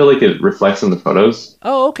 because I feel like it reflects in the photos.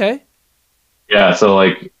 Oh, okay. Yeah, so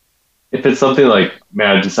like if it's something like,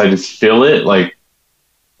 man, I just feel it, like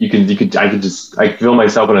I feel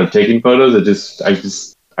myself when I'm taking photos.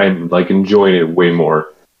 I'm like enjoying it way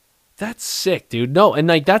more. That's sick, dude. No, and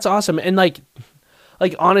like that's awesome. And like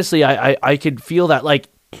honestly, I could feel that like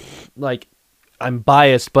I'm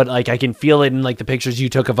biased, but like I can feel it in like the pictures you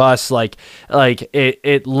took of us. Like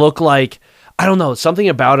it looked like, I don't know, something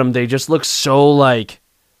about them. They just look so like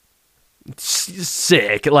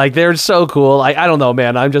sick. Like they're so cool. Like I don't know,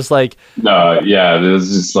 man. I'm just like, No, yeah, it was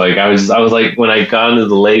just like I was like, when I got into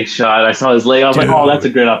the lake shot, I saw his lake. I was like, oh, that's a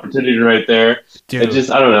great opportunity right there. dude. It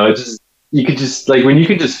just, I don't know. It just, you could just like, when you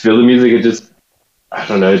could just feel the music. It just, I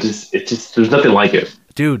don't know. It just there's nothing like it.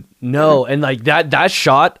 Dude, no, and like that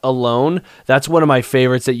shot alone, that's one of my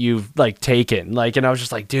favorites that you've like taken. Like, and I was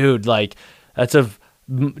just like, dude, like that's of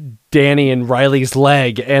Danny and Riley's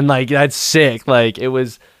leg, and like that's sick. Like it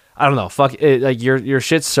was, I don't know, fuck it, like your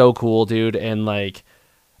shit's so cool, dude, and like,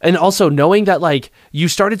 and also knowing that like you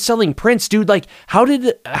started selling prints, dude. Like, how did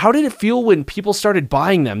it feel when people started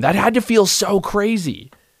buying them? That had to feel so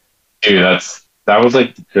crazy. Dude, that was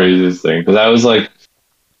like the craziest thing, because I was like,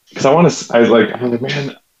 because I was like,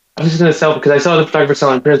 man, I'm just gonna sell, because I saw the photographer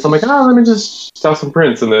selling prints. I'm like, oh, let me just sell some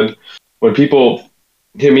prints. And then when people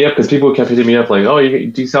hit me up, because people kept hitting me up like, oh,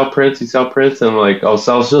 do you sell prints? You sell prints? And I'm like, oh,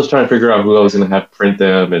 so I was just trying to figure out who I was gonna have print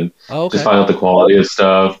them, and Oh, okay. just find out the quality of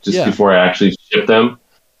stuff just Yeah. before I actually ship them.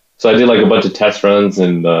 So I did like a bunch of test runs,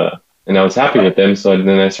 and I was happy with them. So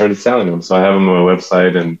then I started selling them. So I have them on my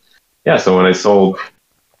website, and yeah. So when I sold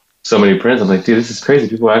so many prints, I'm like, dude, this is crazy.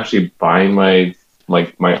 People are actually buying my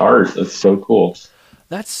art. That's so cool.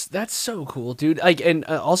 That's so cool, dude. Like, and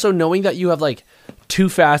also knowing that you have like two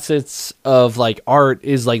facets of like art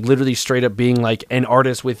is like literally straight up being like an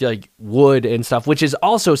artist with like wood and stuff, which is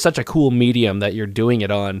also such a cool medium that you're doing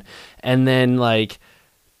it on. And then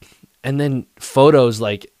photos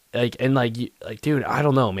and dude, I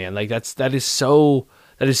don't know, man. Like that is so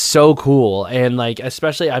cool. And like,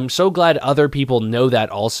 especially I'm so glad other people know that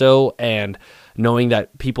also, and knowing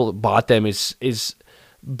that people bought them is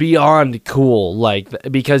beyond cool, like,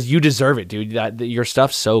 because you deserve it, dude. That your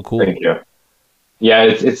stuff's so cool. Thank you. Yeah,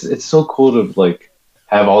 it's so cool to like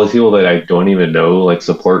have all these people that I don't even know like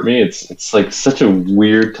support me. It's like such a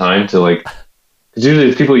weird time to like, because usually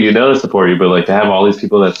it's people you know to support you, but like to have all these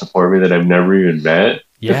people that support me that I've never even met.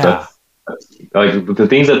 Yeah. That's like the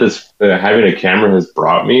things that this having a camera has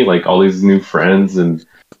brought me, like all these new friends and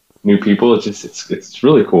new people. It's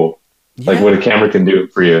really cool. Like Yeah. what a camera can do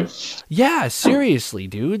for you. Yeah, seriously,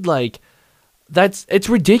 dude. Like, it's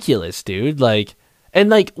ridiculous, dude. Like, and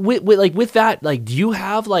like with that, like, do you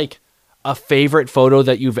have like a favorite photo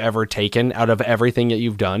that you've ever taken out of everything that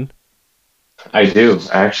you've done? I do.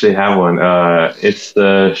 I actually have one. It's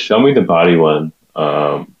the Show Me the Body one.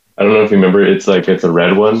 I don't know if you remember. It's a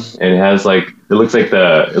red one, and it has like, it looks like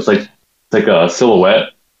it's like a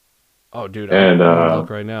silhouette. Oh, dude, And, I'm gonna look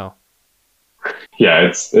right now, Yeah,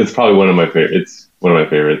 it's probably one of my favorite. It's one of my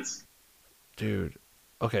favorites. dude.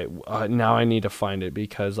 Okay, now I need to find it,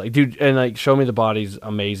 because like, dude, and like, Show Me the Body's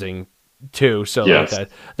amazing too. So Yes. like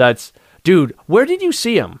that's dude. Where did you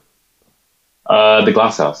see him? The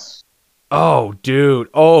Glass House. Oh, dude.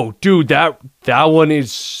 That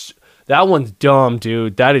one's dumb,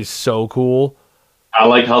 dude. That is so cool. I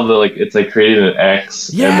like how it's like creating an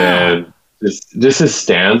X, Yeah. and then just his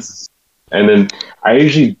stance. And then I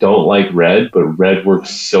usually don't like red, but red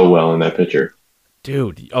works so well in that picture.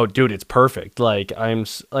 Dude. Oh, dude, it's perfect. Like,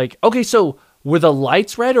 like, okay, so Were the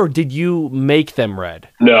lights red, or did you make them red?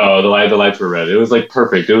 No, the lights were red. It was like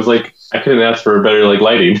perfect. It was like I couldn't ask for a better like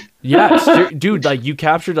lighting. Yeah, dude, like you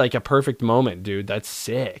captured like a perfect moment, dude. That's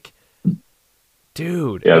sick,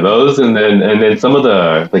 dude. Yeah, those and then some of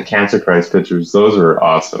the Cancer Christ pictures. Those were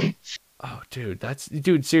awesome. Oh, dude,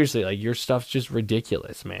 seriously, like your stuff's just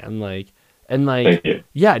ridiculous, man. Like, and like, Thank you.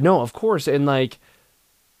 yeah, no, of course, and like,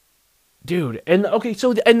 dude, and okay,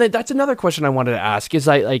 so that's another question I wanted to ask is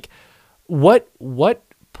like, what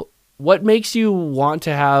makes you want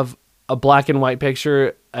to have a black and white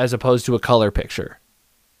picture as opposed to a color picture?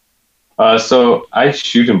 So I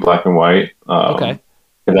shoot in black and white. Okay.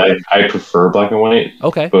 And I prefer black and white.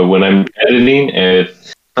 Okay. But when I'm editing,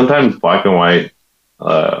 it's sometimes black and white.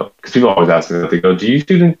 Because people always ask me that. They go, "Do you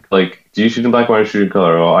shoot in black and white or shoot in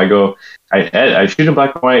color?" Well, I shoot in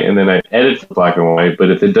black and white, and then I edit for black and white. But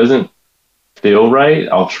if it doesn't feel right,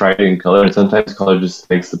 I'll try it in color. And sometimes color just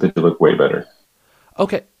makes the picture look way better.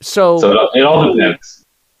 Okay. So it all depends.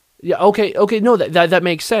 yeah. Okay. No, that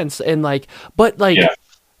makes sense. And like, but like, Yeah.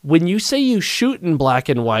 when you say you shoot in black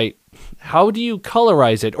and white, how do you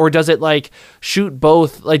colorize it? Or does it like shoot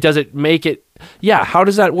both? Like, does it make it? Yeah. How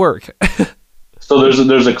does that work? So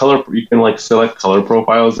there's a color, you can like select color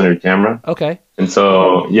profiles in your camera. Okay. And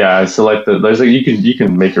so yeah, I select you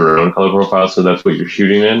can make your own color profile, so that's what you're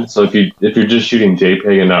shooting in. So if you're just shooting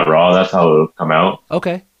JPEG and not RAW, that's how it'll come out.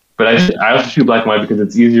 Okay. But I also shoot black and white because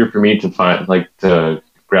it's easier for me to find to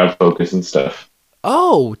grab focus and stuff.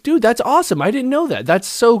 Oh, dude, that's awesome. I didn't know that. That's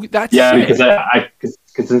sick. Because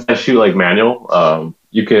because since I shoot like manual,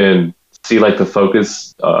 you can see like the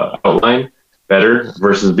focus outline better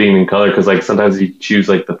versus being in color, because like sometimes you choose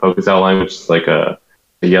like the focus outline, which is like a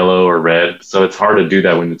yellow or red, so it's hard to do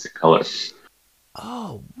that when it's in color.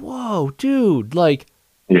 Oh, whoa, dude, like,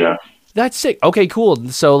 Yeah. that's sick. Okay, cool.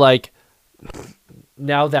 So like,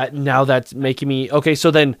 now that's making me okay.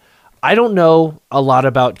 So then, I don't know a lot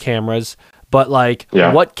about cameras, but like,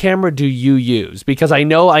 Yeah. what camera do you use? Because I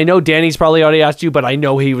know Danny's probably already asked you, but I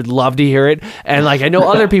know he would love to hear it, and like I know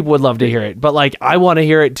other people would love to hear it, but like I want to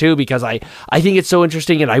hear it too because I think it's so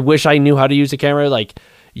interesting, and I wish I knew how to use a camera. Like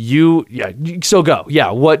so go.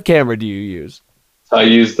 Yeah, what camera do you use? So I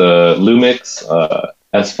use the Lumix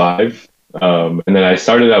S5, and then I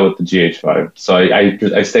started out with the GH5. So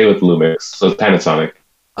I stay with Lumix, so Panasonic.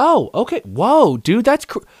 Oh, okay. Whoa, dude,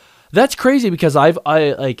 that's crazy because I've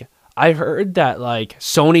heard that like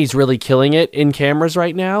Sony's really killing it in cameras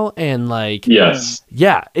right now, and like Yes.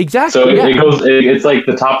 yeah, exactly. So yeah. it's like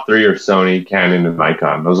the top three are Sony, Canon, and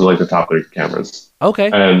Nikon. Those are like the top three cameras.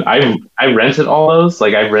 Okay. And I rented all those.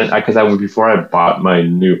 Like before I bought my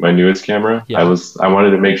newest camera, Yeah. I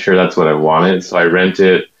wanted to make sure that's what I wanted. So I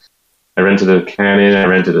rented a Canon, I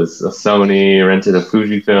rented a Sony, I rented a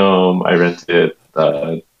Fujifilm, I rented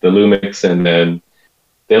the Lumix, and then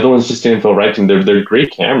the other ones just didn't feel right to me. They're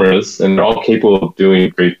great cameras and they're all capable of doing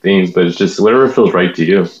great things, but it's just whatever feels right to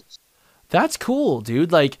you. That's cool,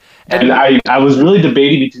 dude. Like, And I was really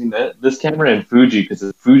debating between this camera and Fuji, because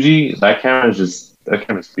that camera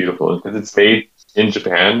is beautiful because it's made in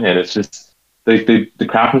Japan, and it's just the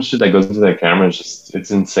craftsmanship that goes into that camera is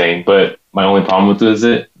it's insane. But my only problem with it is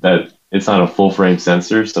that it's not a full frame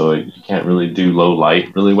sensor, so you can't really do low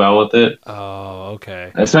light really well with it. oh,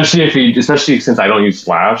 okay. Especially since I don't use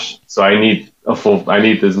flash, so I need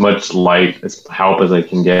as much light as help as I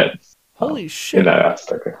can get. Holy In shit. that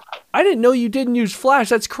aspect. I didn't know you didn't use flash.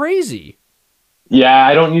 That's crazy. Yeah,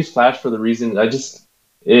 I don't use flash for the reason I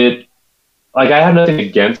have nothing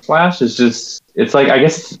against flash. It's like, I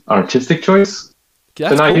guess it's an artistic choice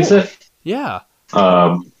That's to not cool. use it. Yeah.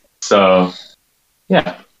 So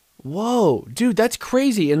yeah. Whoa, dude, that's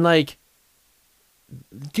crazy. And like,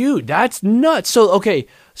 dude, that's nuts. So, okay.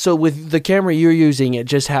 So with the camera you're using, it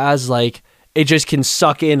just has like, it just can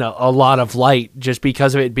suck in a lot of light just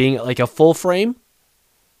because of it being like a full frame.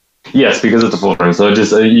 Yes, because it's a full frame. So it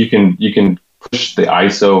just you can push the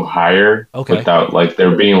ISO higher without like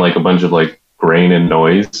there being like a bunch of like grain and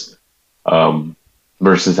noise,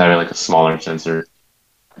 versus having like a smaller sensor.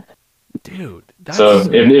 Dude, that's So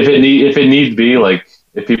if it needs be, like,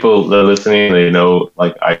 if people are listening, they know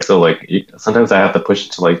like ISO, like sometimes I have to push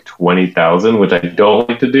it to like 20,000, which I don't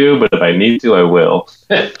like to do, but if I need to, I will.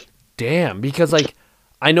 damn, because like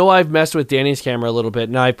I know I've messed with Danny's camera a little bit,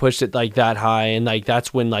 and I pushed it like that high, and like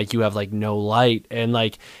that's when like you have like no light, and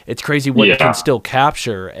like it's crazy what it can still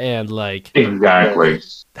capture, and like Exactly.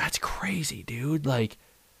 that's crazy, dude. Like,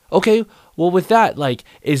 okay, well with that, like,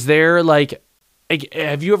 is there like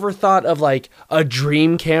have you ever thought of like a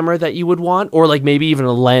dream camera that you would want, or like maybe even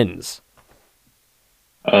a lens?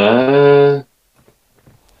 Man,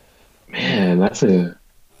 that's a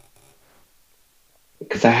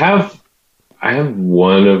because I have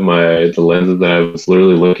one of the lenses that I was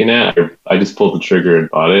literally looking at. I just pulled the trigger and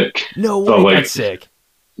bought it. No So way, I'm like, that's sick.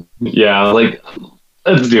 yeah, like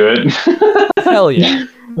let's do it. Hell yeah.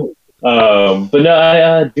 But no,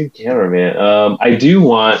 I do camera, man. I do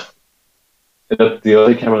want the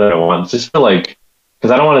other camera that I want just for like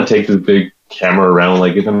because I don't want to take this big camera around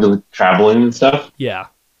like if I'm really traveling and stuff. Yeah.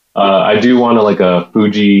 I do want like a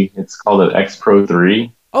Fuji. It's called an X Pro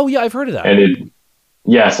 3, Oh yeah, I've heard of that. and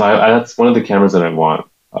so that's one of the cameras that I want.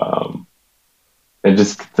 And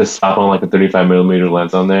just to slap on like a 35 millimeter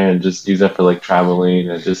lens on there and just use that for like traveling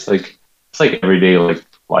and just like it's like everyday like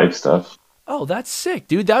life stuff. Oh, that's sick,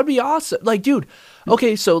 dude. That would be awesome. Like, dude,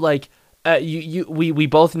 okay, so like we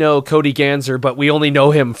both know Cody Ganzer, but we only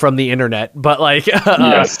know him from the internet. But like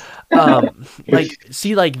Yes. like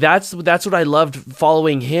see like that's what I loved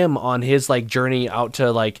following him on his like journey out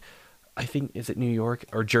to like I think is it New York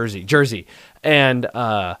or Jersey. And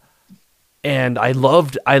I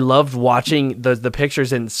loved watching the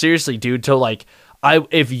pictures and seriously, dude, to like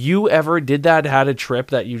if you ever did that, had a trip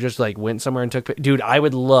that you just like went somewhere and took, dude, I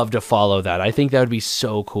would love to follow that. I think that would be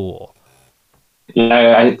so cool.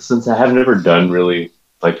 Yeah, since I have never done really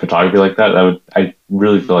like photography like that, I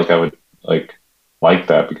really feel like I would like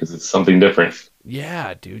that because it's something different.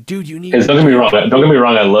 Yeah, dude, you need. Because don't get me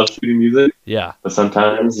wrong, I love shooting music, Yeah, but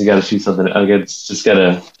sometimes you gotta shoot something. Just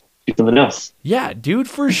gotta shoot something else. yeah, dude,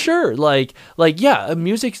 for sure. Like, yeah,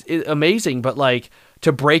 music's amazing, but like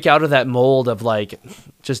to break out of that mold of like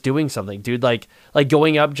just doing something, dude, like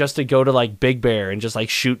going up just to go to like Big Bear and just like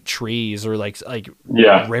shoot trees or like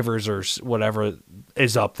Yeah. rivers or whatever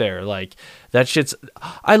is up there. Like that shit's.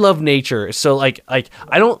 I love nature, so like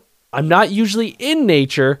I'm not usually in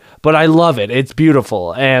nature, but I love it. It's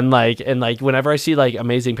beautiful, and like whenever I see like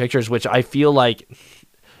amazing pictures, which I feel like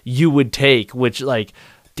you would take, which like.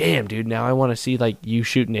 Damn, dude! Now I want to see like you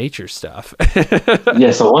shoot nature stuff.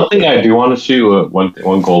 Yeah. So one thing I do want to shoot, one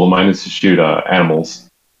goal of mine is to shoot animals.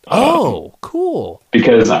 Oh, cool.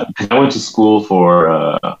 Because I went to school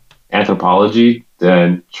for anthropology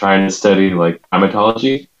and trying to study like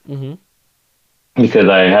primatology Hmm. because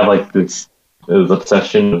I have like this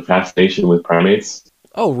obsession and fascination with primates.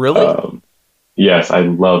 Oh, really? Yes, I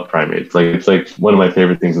love primates. Like it's like one of my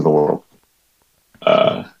favorite things in the world.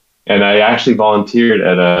 And I actually volunteered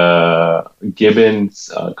at a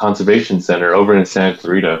Gibbons Conservation Center over in Santa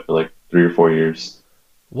Clarita for like 3 or 4 years.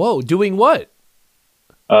 Whoa, doing what?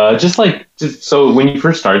 Just so when you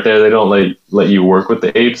first start there, they don't let you work with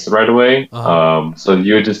the apes right away. Uh-huh. So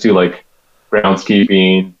you would just do like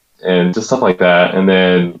groundskeeping and just stuff like that. And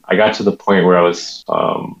then I got to the point where I was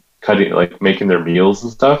cutting, like making their meals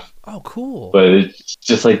and stuff. Oh, cool. But it's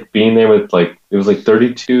just like being there with like it was like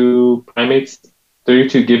 32 primates,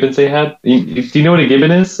 32 gibbons they had. Do you know what a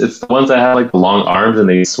gibbon is? It's the ones that have like the long arms and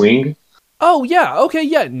they swing. Oh, yeah. Okay,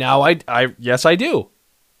 yeah. Now yes, I do.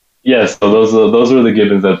 Yes, so those are the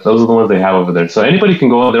gibbons those are the ones they have over there. So anybody can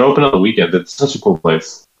go. They're open on the weekend. It's such a cool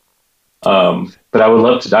place. But I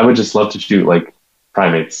would just love to shoot like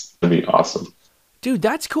primates. That'd be awesome. Dude,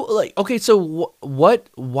 that's cool. Like, okay, so what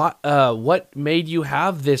made you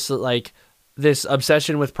have this like this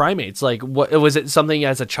obsession with primates? Like, what was it? Something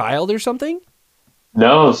as a child or something?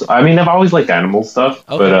 No, I mean I've always liked animal stuff,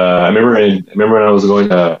 Okay. but I remember when I was going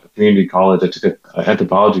to community college, I took an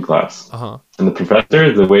anthropology class, Uh huh. and the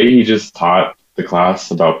professor, the way he just taught the class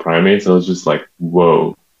about primates, I was just like,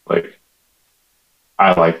 whoa, like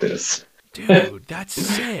I like this, Dude, that's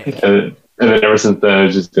sick. and then ever since then,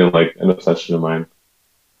 it's just been like an obsession of mine.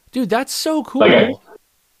 Dude, that's so cool. Like,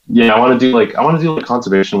 I want to do like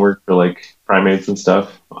conservation work for like primates and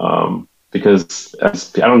stuff, because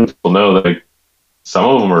as I don't know if people know that like, some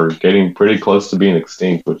of them are getting pretty close to being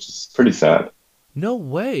extinct, which is pretty sad. No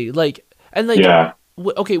way. Like, and like, Yeah.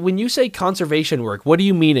 okay, when you say conservation work, what do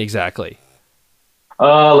you mean exactly?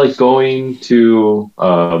 Like going to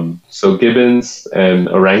so gibbons and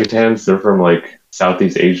orangutans, they're from like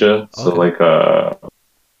Southeast Asia. So Okay. like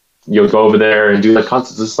you'll go over there and do like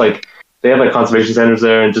just like they have like conservation centers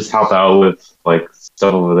there and just help out with like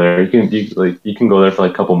stuff over there. You can go there for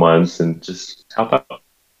like a couple months and just help out.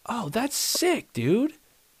 Oh, that's sick, dude.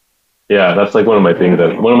 Yeah, that's like one of my things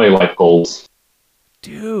one of my life goals.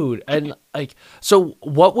 Dude, and like, so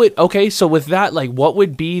so with that, like, what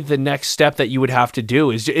would be the next step that you would have to do?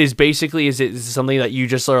 Is basically, is it something that you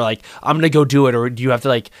just are like, I'm going to go do it, or do you have to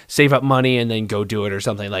like save up money and then go do it or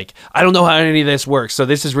something? Like, I don't know how any of this works, so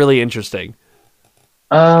this is really interesting.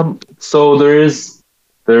 So there is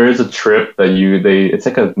a trip that it's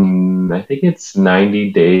like I think it's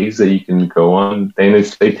 90 days that you can go on. They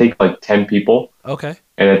take like 10 people, Okay.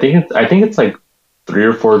 and I think it's like 3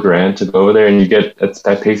 or 4 grand to go over there, and you get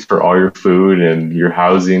that pays for all your food and your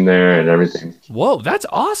housing there and everything. Whoa, that's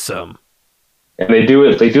awesome. And they do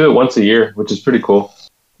it once a year, which is pretty cool.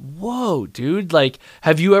 Whoa, dude. Like,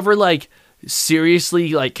 have you ever like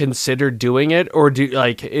seriously like considered doing it, or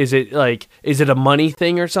is it a money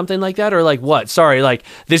thing or something like that, or like what? Sorry, like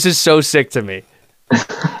this is so sick to me.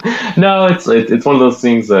 No, it's one of those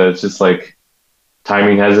things that it's just like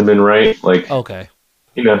timing hasn't been right. Like, Okay.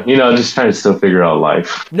 just trying to still figure out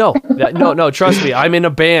life. No, no. Trust me, I'm in a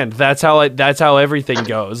band. That's how everything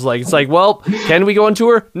goes. Like it's like, well, can we go on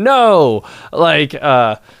tour? No. Like,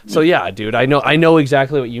 so yeah, dude. I know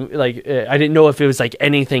exactly what you like. I didn't know if it was like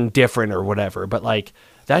anything different or whatever, but like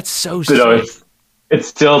that's so sick. It's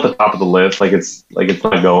still at the top of the list. It's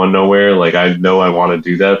not going nowhere. Like I know I want to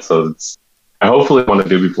do that, so I hopefully want to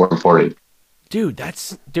do it before I'm 40. Dude.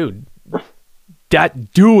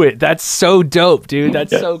 Do it. That's so dope, dude.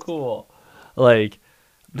 That's so cool. Like,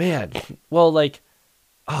 man. Well, like,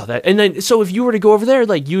 oh, that. And then, so if you were to go over there,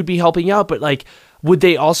 like, you'd be helping out, but like, would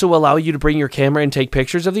they also allow you to bring your camera and take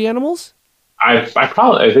pictures of the animals? They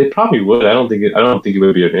probably would. I don't think it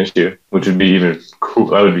would be an issue, which would be even cool.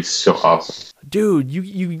 That would be so awesome. Dude,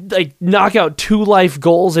 you like knock out 2 life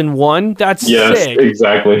goals in one. That's sick.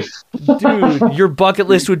 Exactly. Dude, your bucket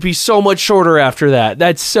list would be so much shorter after that.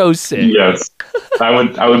 That's so sick. Yes, I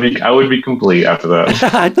would be complete after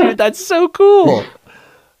that. Dude, that's so cool.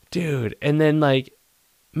 Dude, and then like,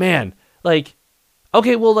 man, like,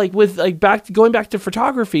 okay, well, like with like going back to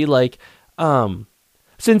photography, like,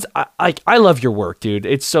 since I love your work, dude.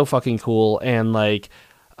 It's so fucking cool. And like,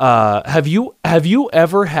 have you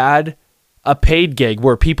ever had a paid gig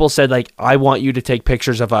where people said like, I want you to take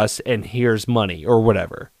pictures of us and here's money or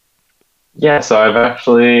whatever? Yeah, so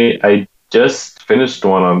I just finished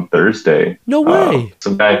one on Thursday. No way.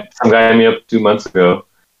 Some guy hit me up 2 months ago,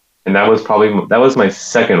 and that was my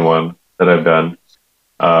second one that I've done.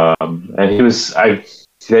 And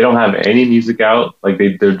they don't have any music out. Like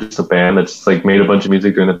they're just a band that's just like made a bunch of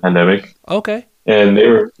music during the pandemic. Okay. And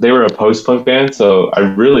they were a post-punk band, so I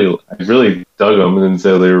really dug them, and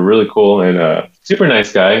so they were really cool and super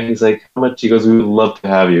nice guy. He's like, how much? He goes, we would love to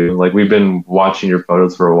have you. Like we've been watching your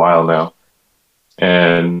photos for a while now,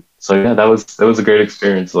 and so yeah, that was a great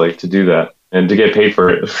experience, like to do that and to get paid for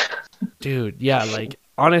it. Dude, yeah, like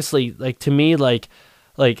honestly, like to me, like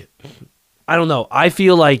I don't know. I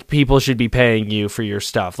feel like people should be paying you for your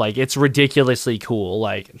stuff. Like it's ridiculously cool.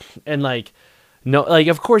 Like and like. No, like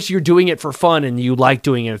of course you're doing it for fun and you like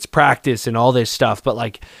doing it. It's practice and all this stuff, but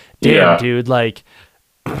like, damn, dude, like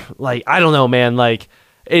I don't know, man. Like,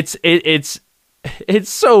 it's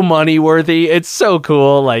so money worthy. It's so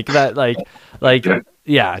cool, like that, like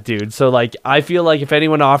yeah, dude. So like, I feel like if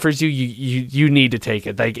anyone offers you need to take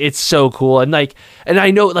it. Like, it's so cool, and like, and I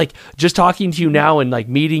know, like, just talking to you now and like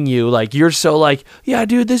meeting you, like, you're so like, yeah,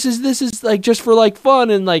 dude, this is like just for like fun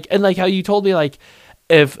and like how you told me like.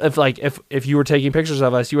 If you were taking pictures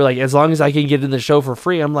of us, you were like, as long as I can get in the show for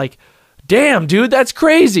free, I'm like, damn, dude, that's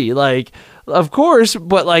crazy. Like, of course,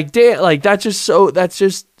 but like, damn, like that's just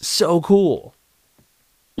so cool.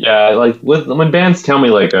 Yeah, like when bands tell me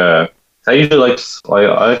like, I usually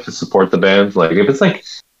I like to support the bands. Like if it's like,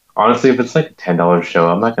 honestly, if it's like a $10 show,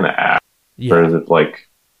 I'm not gonna ask. Yeah. Or is it like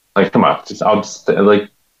come on,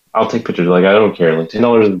 I'll take pictures. Like I don't care. Like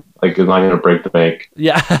 $10 like is not gonna break the bank.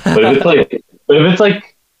 Yeah. But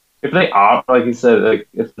if they offer, like you said, like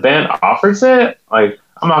if the band offers it, like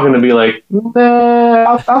I'm not gonna be like,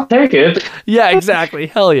 I'll take it. Yeah, exactly.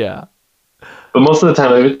 Hell yeah. But most of the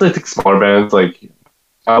time, if it's like smaller bands, like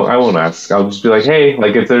I won't ask. I'll just be like, hey,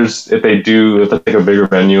 like if it's like a bigger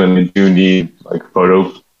venue and they do need like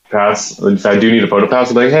photo pass, if I do need a photo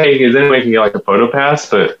pass, I'm like, hey, is anyone can get like a photo pass?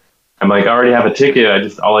 But I'm like, I already have a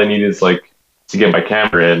ticket. All I need is like to get my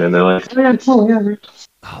camera in, and they're like, oh yeah, cool, yeah.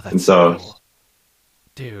 Oh, that's and so cool.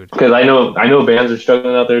 Dude. Because I know bands are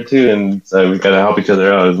struggling out there too, and so we gotta help each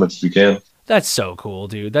other out as much as we can. That's so cool,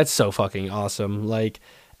 dude. That's so fucking awesome. Like,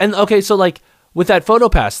 and okay, so like with that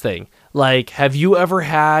PhotoPass thing, like, have you ever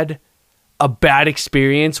had a bad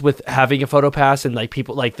experience with having a PhotoPass and like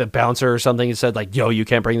people like the bouncer or something said like, yo, you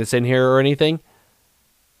can't bring this in here or anything?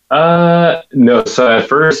 No. So at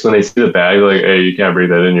first when they see the bag, like, hey, you can't bring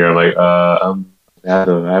that in here. I'm like, I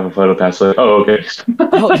have a photo pass. Like, oh, okay.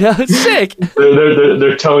 Oh, yeah, it's sick.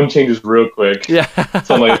 their tone changes real quick. Yeah.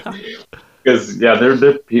 So I'm like, because yeah, they're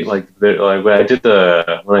like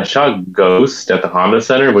when I shot Ghost at the Honda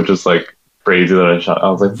Center, which was like crazy that I shot. I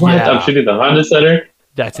was like, what? Yeah. I'm shooting the Honda Center.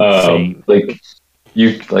 That's insane.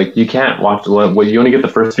 You can't watch you only get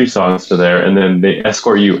the first 3 songs to there, and then they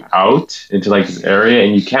escort you out into like this area,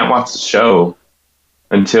 and you can't watch the show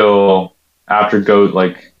until after go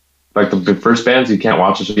like the first bands, you can't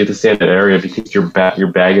watch it. So you have to stay in that area because your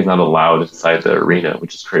bag is not allowed inside the arena,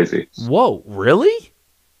 which is crazy. Whoa, really?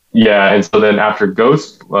 Yeah, and so then after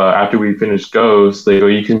Ghost, after we finished Ghost, they go,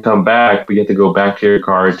 you can come back, but you have to go back to your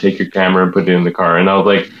car, take your camera, and put it in the car. And I was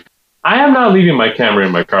like, I am not leaving my camera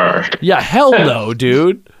in my car. Yeah, hell no,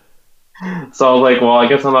 dude. So I was like, well, I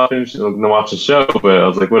guess I'm not finished going to watch the show, but I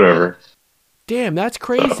was like, whatever. Damn, that's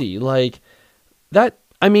crazy. Like that.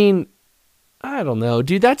 I mean, I don't know,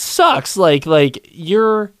 dude. That sucks. Like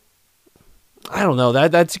you're. I don't know.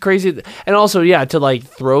 That's crazy. And also, yeah, to like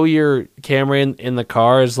throw your camera in the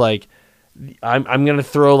car is like, I'm gonna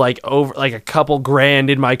throw like over like a couple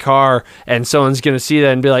grand in my car, and someone's gonna see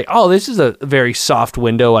that and be like, oh, this is a very soft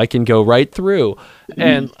window I can go right through.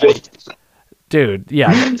 And dude,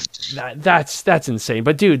 yeah, that's insane.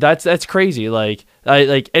 But dude, that's crazy. Like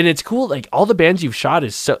and it's cool. Like all the bands you've shot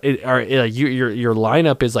is like your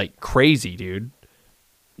lineup is like crazy, dude.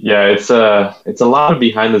 Yeah, it's a lot of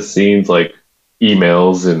behind the scenes like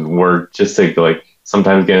emails and work just to like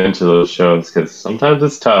sometimes get into those shows because sometimes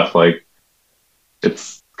it's tough. Like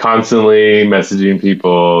it's constantly messaging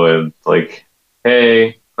people and like,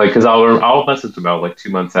 hey, like because I'll message them out like 2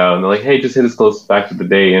 months out and they're like, hey, just hit us close back to the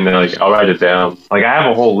date and then like I'll write it down. Like I have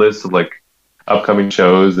a whole list of like upcoming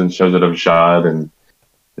shows and shows that I've shot and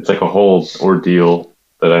it's like a whole ordeal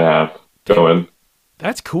that I have going.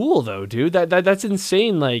 That's cool though, dude. That's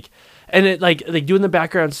insane. Like, and it like doing the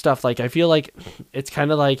background stuff. Like, I feel like it's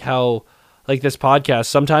kind of like how like this podcast.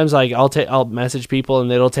 Sometimes like I'll message people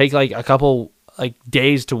and it'll take like a couple like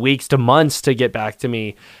days to weeks to months to get back to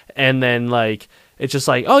me, and then like it's just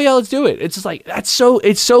like, oh yeah, let's do it. It's just like it's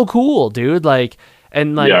so cool, dude. Like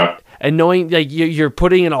and like Yeah. and knowing like you're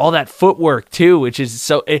putting in all that footwork too, which is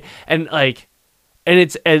so and like. And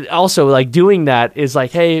it's and also like doing that is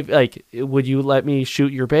like, hey, like, would you let me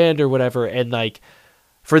shoot your band or whatever? And like,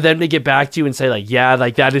 for them to get back to you and say like, yeah,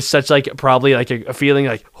 like that is such like probably like a feeling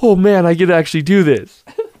like, oh man, I get to actually do this.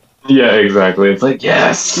 Yeah, exactly. It's like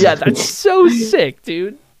yes. Yeah, that's so sick,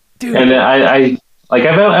 dude. And I like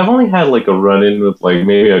I've only had like a run in with like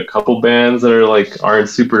maybe a couple bands that are like aren't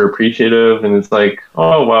super appreciative, and it's like,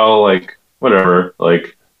 oh well, like whatever,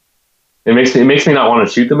 like. It makes me not want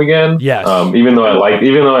to shoot them again. Yes. Even though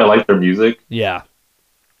I like their music. Yeah.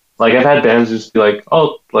 Like I've had bands just be like,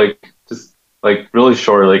 oh, like just like really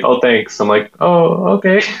short, like, oh thanks. I'm like, oh,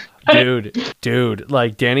 okay. Dude,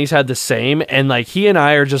 like Danny's had the same, and like he and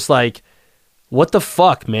I are just like, what the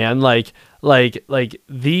fuck, man? Like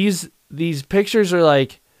these pictures are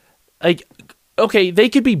like okay, they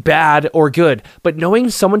could be bad or good, but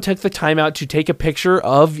knowing someone took the time out to take a picture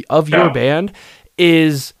of your band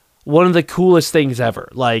is one of the coolest things ever.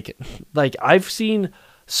 Like I've seen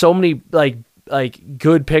so many like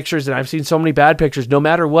good pictures and I've seen so many bad pictures. No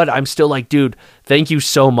matter what, I'm still like, dude, thank you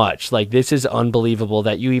so much. Like this is unbelievable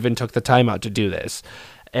that you even took the time out to do this.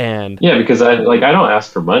 And yeah, because I don't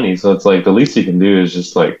ask for money, so it's like the least you can do is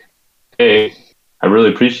just like, hey, I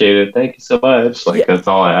really appreciate it. Thank you so much. Like that's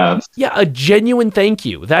all I ask. Yeah, a genuine thank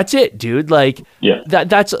you. That's it, dude. Like yeah,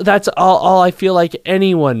 that's all I feel like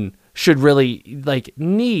anyone should really like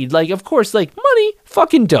need. Like of course like money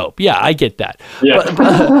fucking dope, yeah, I get that,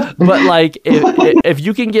 yeah. but like if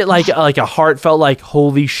you can get like a heartfelt like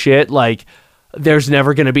holy shit, like there's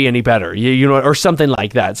never gonna be any better, you know, or something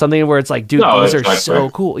like that, something where it's like, dude, these are so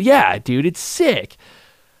cool. Yeah, dude, it's sick,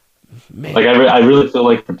 man. Like I really feel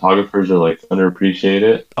like photographers are like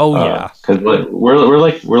underappreciated. Oh yeah, because like we're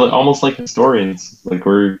like almost like historians. Like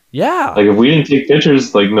we're yeah, like if we didn't take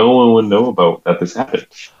pictures, like no one would know about that this happened.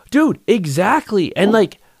 Dude, exactly. And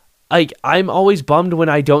like I'm always bummed when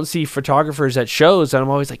I don't see photographers at shows, and I'm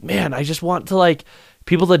always like, man, I just want to like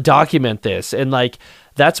people to document this. And like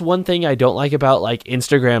that's one thing I don't like about like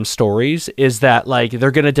Instagram stories is that like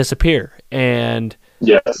they're gonna disappear and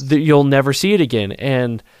yes, you'll never see it again.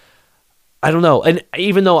 And I don't know. And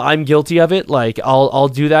even though I'm guilty of it, like I'll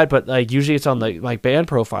do that, but like usually it's on the like band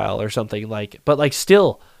profile or something. Like, but like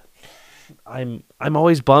still, I'm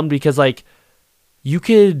always bummed because like. You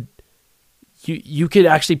could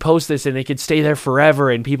actually post this and it could stay there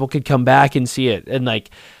forever and people could come back and see it. And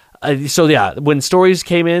like, so yeah, when stories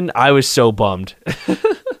came in, I was so bummed.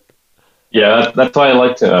 Yeah, that's why I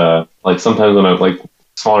like to, like sometimes when I like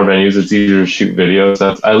smaller venues, it's easier to shoot videos.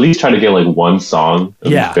 I at least try to get like one song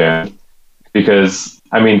of each band because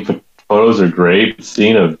I mean, photos are great. But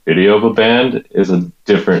seeing a video of a band is a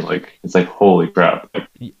different, like, it's like, holy crap.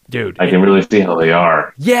 Like, dude, I can really see how they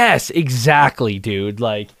are. Yes, exactly, dude.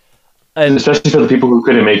 Like, And especially for the people who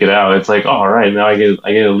couldn't make it out. It's like, oh, all right, now I get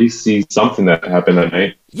at least see something that happened that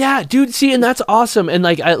night. yeah, dude, see, and that's awesome. And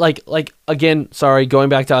like I like again, sorry, going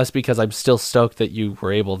back to us because I'm still stoked that you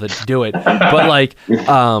were able to do it. But like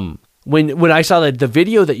when I saw the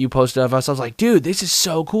video that you posted of us, I was like, dude, this is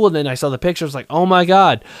so cool. And then I saw the pictures, like, oh my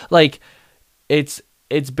God. Like it's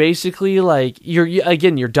basically like you're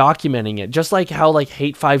documenting it, just like how like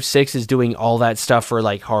Hate5six is doing all that stuff for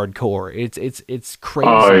like hardcore. It's crazy.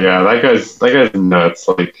 Oh yeah, that guy's nuts.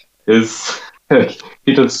 Like his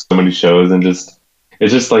he does so many shows and it's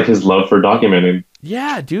just like his love for documenting.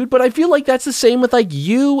 Yeah, dude, but I feel like that's the same with like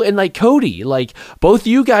you and like Cody. Like both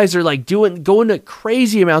you guys are like going to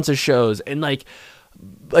crazy amounts of shows and like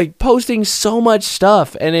posting so much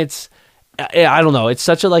stuff, and I don't know, it's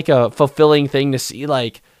such a like a fulfilling thing to see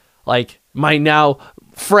like my now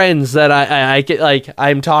friends that I get like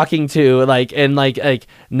I'm talking to like and like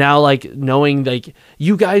now like knowing like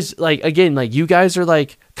you guys like again like you guys are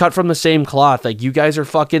like cut from the same cloth, like you guys are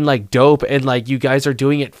fucking like dope, and like you guys are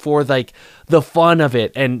doing it for like the fun of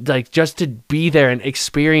it and like just to be there and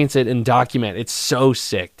experience it and document. It's so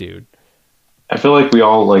sick, dude. I feel like we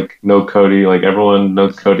all like know Cody. Like everyone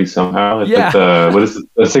knows Cody somehow. It's Yeah. like what is it?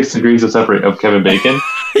 The 6 degrees of Kevin Bacon,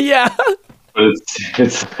 Yeah. but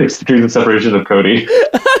it's 6 degrees of separation of Cody.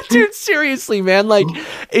 Dude, seriously, man, like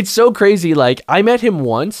it's so crazy. Like I met him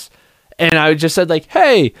once and I just said like,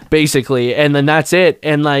 hey, basically, and then that's it.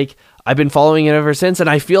 And like I've been following it ever since, and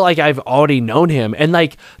I feel like I've already known him. And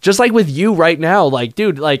like just like with you right now, like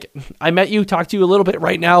dude, like I met you, talked to you a little bit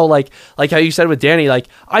right now, like how you said with Danny, like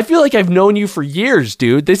I feel like I've known you for years,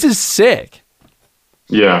 dude. This is sick.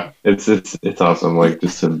 Yeah, it's awesome. Like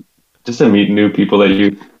just to meet new people that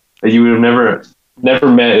you would have never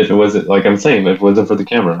met if it wasn't, like I'm saying, if it wasn't for the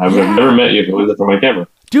camera. I would have never met you if it wasn't for my camera.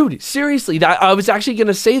 Dude, seriously, that I was actually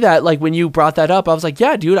gonna say that. Like when you brought that up, I was like,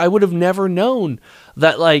 yeah, dude, I would have never known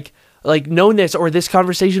that like known this, or this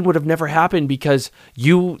conversation would have never happened because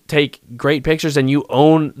you take great pictures and you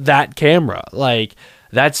own that camera. Like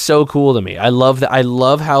that's so cool to me. I love that. I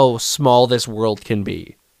love how small this world can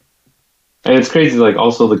be. And it's crazy. Like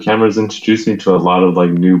also the cameras introduced me to a lot of like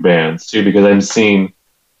new bands too, because I'm seeing,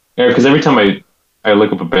 because every time I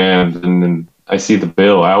look up a band and then I see the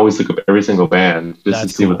bill, I always look up every single band just That's to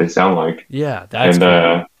see cool. what they sound like. Yeah, that's And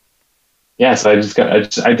cool. yeah, so I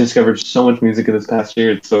discovered so much music in this past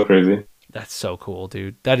year. It's so crazy. That's so cool,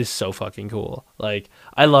 dude. That is so fucking cool. Like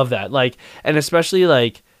I love that. Like, and especially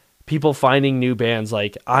like people finding new bands.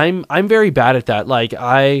 Like I'm very bad at that. Like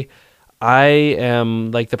I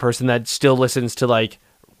am like the person that still listens to like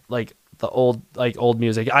the old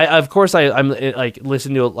music. I'm like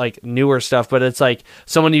listen to like newer stuff, but it's like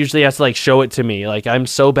someone usually has to like show it to me. Like I'm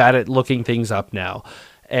so bad at looking things up now.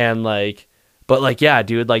 And like, but like, yeah,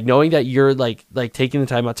 dude, like knowing that you're like taking the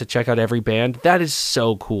time out to check out every band, that is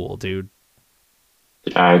so cool, dude.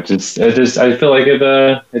 I feel like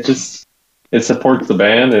it supports the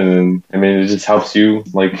band, and I mean it just helps you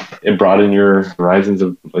like it broaden your horizons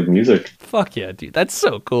of like music. Fuck yeah, dude. That's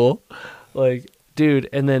so cool. Like, dude,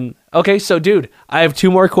 and then okay, so dude, I have 2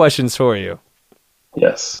 more questions for you.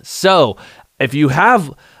 Yes. So, if you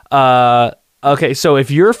have okay, so if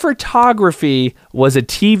your photography was a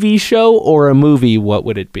TV show or a movie, what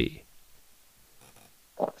would it be?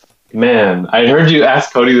 Man, I heard you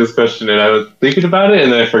ask Cody this question, and I was thinking about it,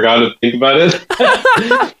 and then I forgot to think about it.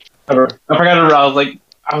 I forgot to.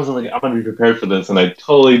 I was like, I'm gonna be prepared for this, and I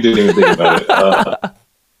totally didn't even think about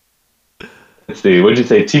it. Let's see. What did you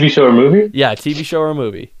say? TV show or movie? Yeah, TV show or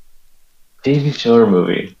movie. TV show or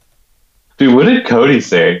movie? Dude, what did Cody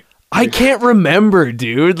say? I can't remember,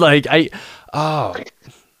 dude. Like I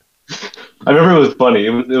remember it was funny.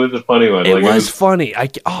 It was a funny one. it was funny.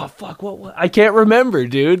 Fuck, what I can't remember,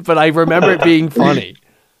 dude, but I remember it being funny.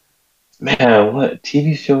 Man, what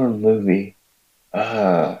TV show or movie?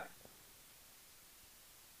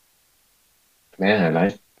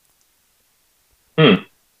 Man,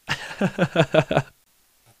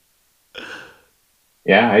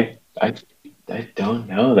 Yeah, I don't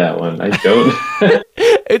know that one. I don't.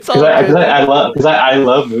 It's all Because good. I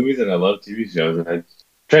love movies and I love TV shows, and I'm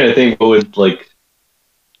trying to think what would like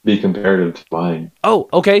be comparative to mine. Oh,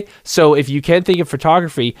 okay. So if you can't think of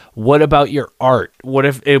photography, what about your art? What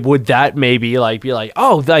if it would that maybe like be like,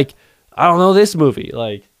 oh, like I don't know this movie,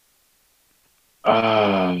 like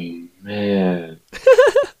Oh man,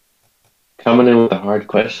 coming in with a hard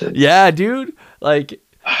question. yeah, dude, like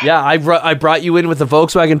yeah, I brought you in with the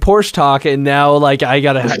Volkswagen Porsche talk, and now like I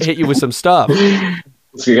gotta hit you with some stuff.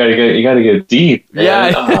 So you gotta get deep. Man.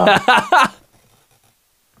 Yeah.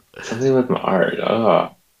 Something with my art.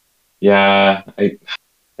 Oh, yeah. I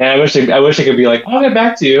And I wish I could be like, I'll get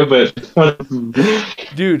back to you, but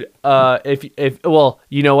Dude, if well,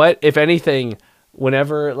 you know what? If anything,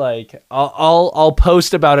 whenever like I'll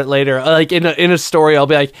post about it later. Like in a story, I'll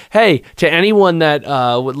be like, hey, to anyone that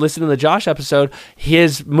would listen to the Josh episode,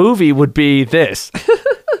 his movie would be this.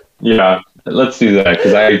 yeah, let's do that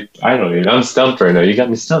because I don't even. I'm stumped right now. You got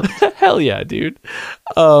me stumped. Hell yeah, dude.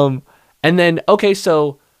 And then okay,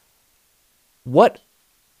 so what?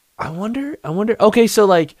 I wonder. Okay, so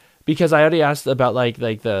like because I already asked about like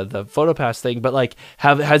the PhotoPass thing, but like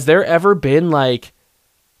has there ever been like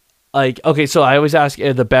okay, so I always ask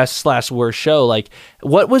the best / worst show. Like,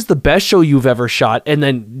 what was the best show you've ever shot? And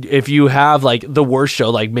then if you have like the worst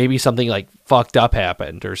show, like maybe something like fucked up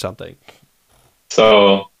happened or something.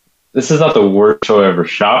 So this is not the worst show I ever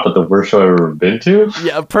shot, but the worst show I've ever been to.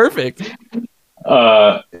 Yeah, perfect.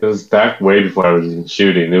 It was back way before I was even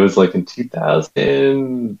shooting. It was like in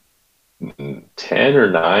 2010 or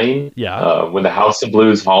 9. Yeah. When the House of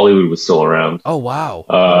Blues Hollywood was still around. Oh wow.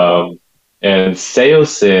 And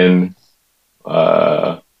Seosin,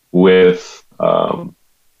 with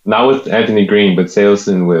not with Anthony Green, but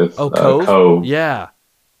Seosin with Cove? Cove. Yeah.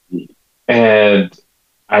 And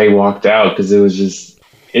I walked out because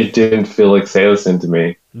it didn't feel like Seosin to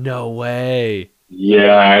me. No way.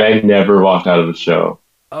 Yeah, and I never walked out of the show.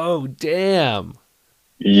 Oh damn.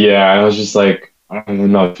 Yeah, I was just like,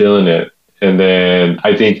 I'm not feeling it. And then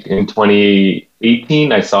I think in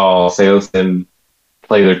 2018, I saw Seosin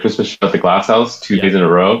play their Christmas show at the Glass House 2 days in a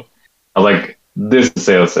row. I was like, this is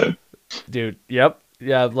Seosin. Dude, yep.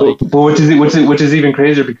 Yeah, like but which is even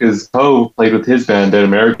crazier because Poe played with his band Dead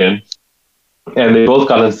American, and they both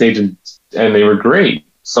got on stage and they were great.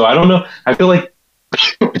 So I don't know. I feel like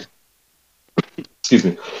excuse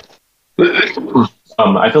me.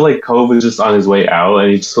 I feel like Cove was just on his way out,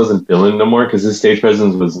 and he just wasn't feeling no more because his stage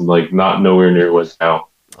presence was like not nowhere near what it's now.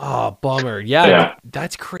 oh, bummer. Yeah,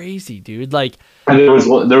 that's crazy, dude. Like, And there was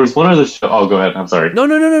one other show. Oh, go ahead. I'm sorry.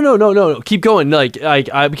 no. Keep going. Like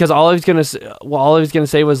because all I was gonna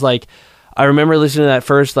say was like, I remember listening to that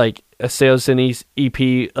first like a Seosin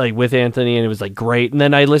EP like with Anthony, and it was like great. And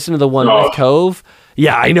then I listened to the one with Cove.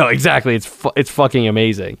 Yeah, I know exactly. It's fucking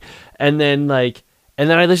amazing. And then I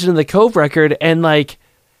listened to the Cove record, and like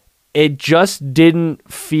it just didn't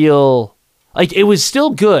feel like it was still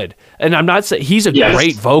good. And I'm not saying he's a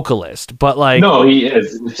great vocalist, but like no, he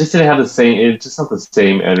is. It just didn't have the same. It's just not the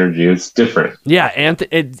same energy. It's different. Yeah,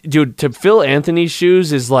 dude, to fill Anthony's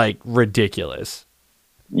shoes is like ridiculous.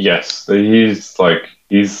 Yes, he's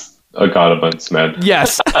a god amongst men.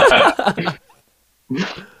 Yes.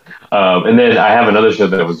 And then I have another show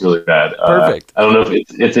that was really bad. Perfect. I don't know if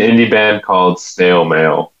it's an indie band called Stale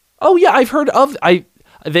Mail. Oh yeah, I've heard of. I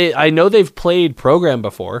know they've played Program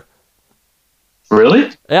before.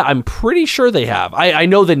 Really? Yeah, I'm pretty sure they have. I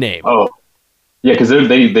know the name. Oh, yeah, because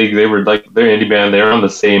they were like they're an indie band. They're on the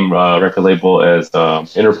same record label as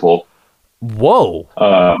Interpol.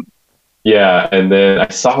 Whoa. Yeah, and then I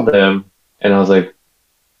saw them, and I was like,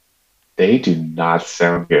 they do not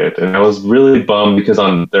sound good, and I was really bummed because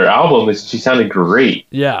on their album, she sounded great.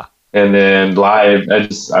 Yeah. And then live,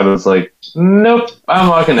 I was like, nope, I'm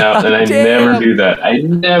walking out, and I never do that.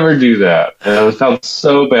 And I felt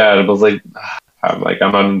so bad. I was like, I'm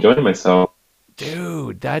not enjoying myself.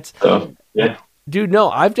 Dude, yeah. Dude,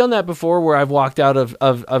 no, I've done that before where I've walked out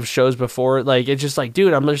of shows before. Like, it's just like,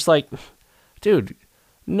 dude, I'm just like, dude,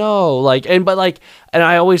 no. Like, and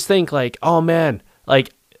I always think like, oh man,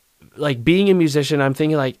 like being a musician, I'm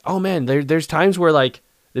thinking like, oh man, there's times where like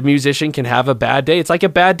the musician can have a bad day. It's like a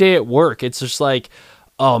bad day at work. It's just like,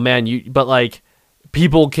 oh man, but like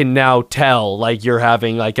people can now tell like you're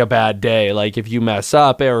having like a bad day. Like if you mess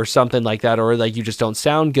up or something like that, or like you just don't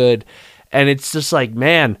sound good. And it's just like,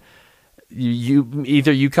 man, you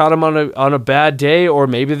either you caught them on a bad day, or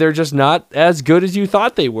maybe they're just not as good as you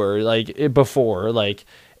thought they were like before. Like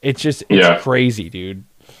it's crazy, dude.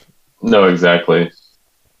 No, exactly.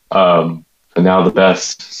 But now the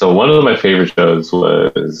best. So one of my favorite shows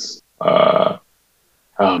was oh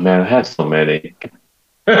man, I had so many.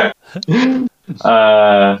 Can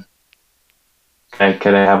I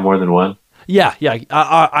have more than one? Yeah.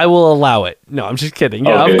 I will allow it. No, I'm just kidding.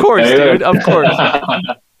 Yeah, okay. Of course, dude. Of course.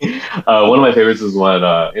 One of my favorites is when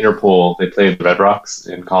Interpol, they played the Red Rocks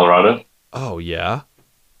in Colorado. Oh yeah.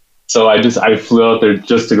 So I flew out there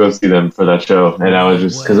just to go see them for that show, and I was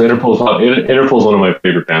just because Interpol's one of my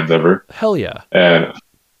favorite bands ever. Hell yeah. And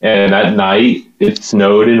that night it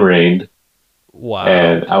snowed and rained. Wow.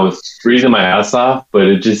 And I was freezing my ass off, but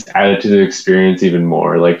it just added to the experience even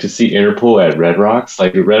more. Like to see Interpol at Red Rocks,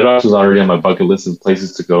 like Red Rocks was already on my bucket list of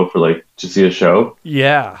places to go for like to see a show.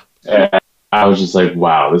 Yeah. I was just like,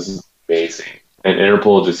 wow, this is amazing. And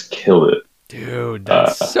Interpol just killed it. Dude,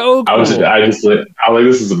 that's so cool. I was like,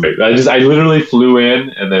 this is amazing. I literally flew in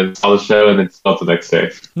and then saw the show and then slept the next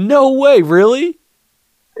day. No way, really?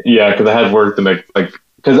 Yeah, because I had work the next,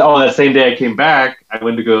 because that same day I came back, I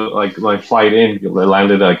went to go, my flight in, I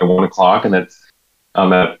landed at 1 o'clock, and that's,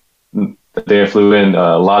 that the day I flew in,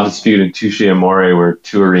 La Dispute and Touche Amore were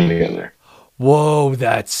touring together. Whoa,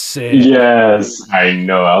 that's sick. Yes, I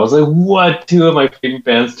know. I was like, what? Two of my favorite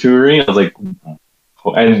bands touring? I was like,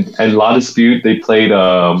 and La Dispute, they played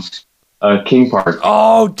King Park.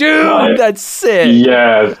 Oh, dude, that's sick.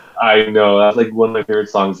 Yes, I know. That's like one of my favorite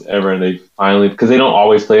songs ever. And they finally, because they don't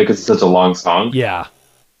always play it because it's such a long song. Yeah.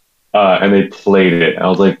 And they played it. And I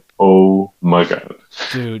was like, oh my God.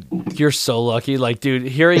 Dude, you're so lucky. Like, dude,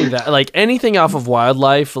 hearing that, like anything off of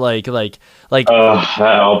Wildlife, like that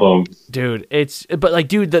album. Dude, but like,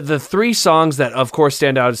 dude, the three songs that of course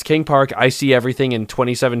stand out is King Park, I See Everything in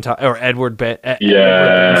 27 times, or Edward Benz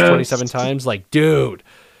 27 times. Like, dude,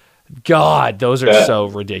 God, those are so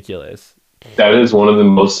ridiculous. That is one of the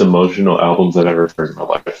most emotional albums I've ever heard in my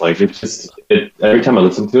life. Like, every time I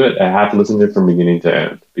listen to it, I have to listen to it from beginning to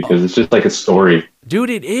end because it's just like a story. Dude,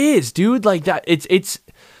 it is, dude. Like that, it's,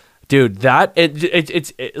 dude. That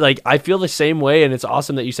it's like I feel the same way, and it's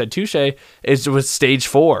awesome that you said Touche is with Stage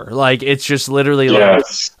 4. Like, it's just literally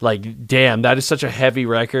like, damn, that is such a heavy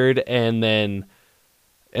record, and then,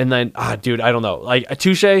 dude, I don't know, like a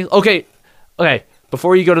Touche. Okay.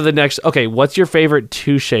 Before you go to the next, what's your favorite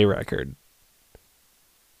Touche record?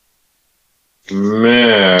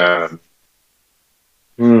 Man.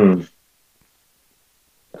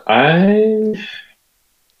 I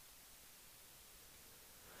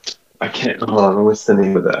can't. Hold on. What's the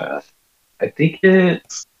name of that? I think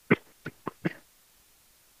it's.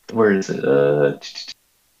 Where is it? Let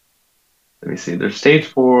me see. There's Stage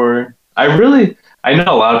 4. I know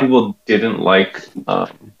a lot of people didn't like. I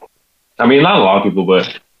mean, not a lot of people,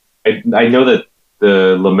 but I know that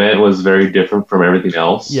the Lament was very different from everything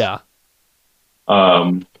else. Yeah.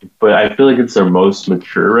 But I feel like it's their most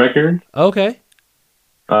mature record. Okay.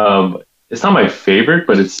 It's not my favorite,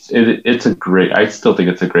 but it's a great. I still think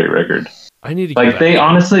it's a great record. I need to like they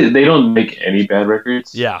honestly they don't make any bad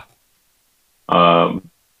records. Yeah. But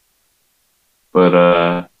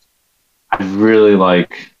I really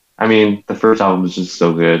like. I mean, the first album is just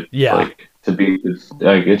so good. Yeah. Like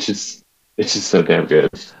it's just so damn good.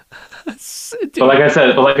 But like I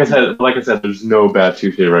said, there's no bad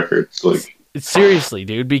Touche records. Like, seriously,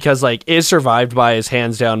 dude, because like Is Survived By is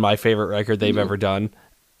hands down my favorite record they've ever done.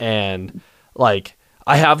 And like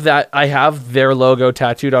I have their logo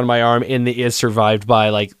tattooed on my arm in the Is Survived By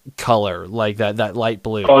like color, like that light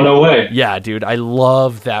blue. Oh, no way. Yeah, dude, I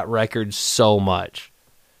love that record so much.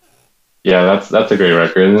 Yeah, that's a great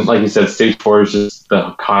record. And like you said, Stage 4 is just,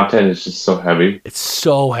 the content is just so heavy. It's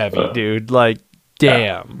so heavy, dude. Like,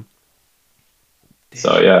 damn.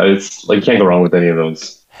 So yeah, it's like you can't go wrong with any of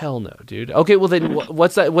those. Hell no, dude. Okay, well then,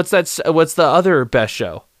 what's the other best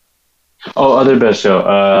show? Oh, other best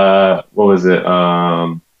show. What was it? Hold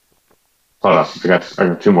on, I forgot. I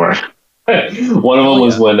got two more. One of them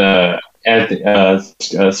was when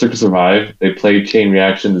Circus Survive, they played Chain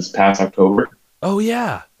Reaction this past October. Oh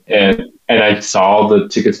yeah. And I saw the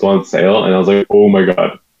tickets go on sale, and I was like, oh my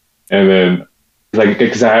God. And then like,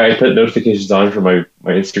 because I put notifications on for my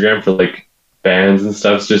Instagram for like bands and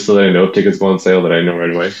stuff, just so that I know if tickets go on sale, that I know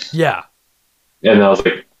right away. Yeah. And I was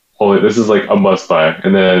like, holy, this is like a must buy.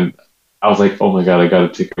 And then I was like, oh my God, I got a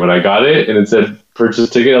ticket. When I got it and it said purchase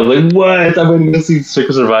ticket, I was like, what? I'm going to go see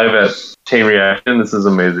Circus Survive at Chain Reaction. This is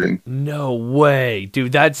amazing. No way.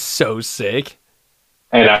 Dude, that's so sick.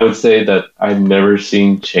 And I would say that I've never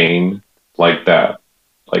seen Chain like that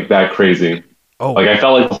crazy. Oh, like I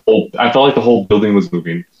felt like the whole building was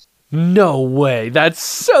moving. No way. That's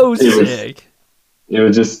so sick. It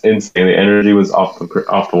was just insane. The energy was off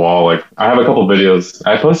the wall. Like, I have a couple videos.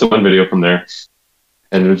 I posted one video from there,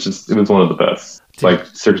 and it was one of the best. Dude. Like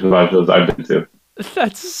Circus Survive shows I've been to.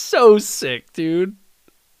 That's so sick, dude.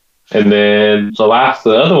 And then the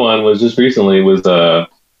other one was just recently was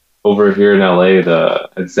over here in LA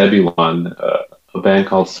at Zebulon, a band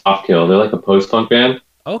called Softkill. They're like a post-punk band.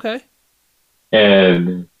 Okay.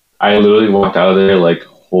 And I literally walked out of there like,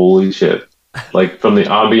 holy shit. Like, from the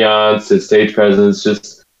ambiance to stage presence,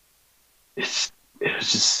 it was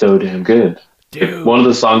just so damn good. Dude. Like, one of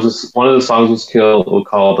the songs was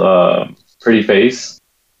called Pretty Face,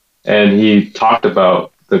 and he talked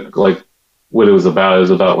about what it was about. It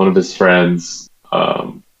was about one of his friends,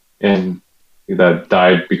 and that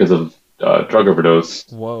died because of drug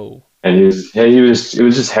overdose. Whoa. And it was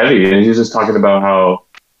just heavy, and he was just talking about how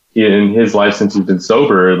in his life since he's been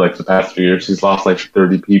sober, like the past 3 years, he's lost like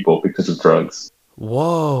 30 people because of drugs.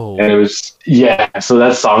 Whoa. And it was so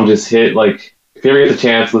that song just hit. Like, if you ever get the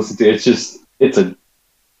chance, listen to it.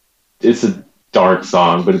 It's a dark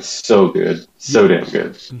song, but it's so good, so damn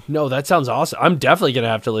good. No, that sounds awesome. I'm definitely gonna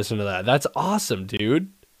have to listen to that. That's awesome,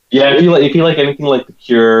 dude. Yeah, if you like anything like The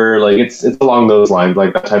Cure, like it's along those lines,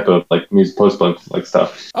 like that type of like music, post-punk like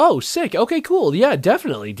stuff. Oh, sick. Okay, cool. Yeah,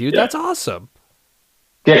 definitely, dude. Yeah. That's awesome.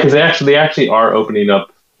 Yeah, because they actually are opening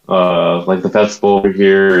up like the festival over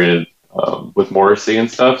here and with Morrissey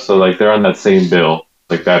and stuff. So like they're on that same bill,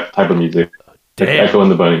 like that type of music, like Damn. Echo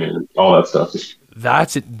and the Bunnymen, all that stuff.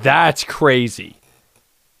 That's crazy.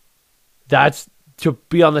 That's to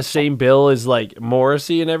be on the same bill as like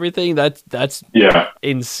Morrissey and everything. That's Yeah.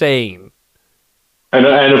 insane. And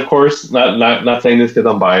of course, not saying this because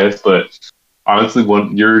I'm biased, but honestly,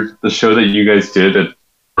 the show that you guys did at the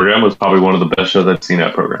program was probably one of the best shows I've seen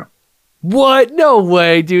at program. What? No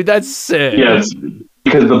way, dude. That's sick. Yes,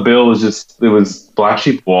 because the bill was it was Black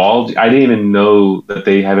Sheep Wall. I didn't even know that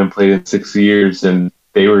they haven't played in 6 years, and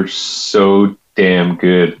they were so damn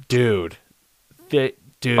good. Dude. Dude.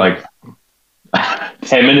 Like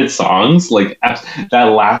 10-minute songs. Like that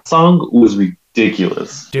last song was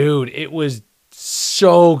ridiculous. Dude, it was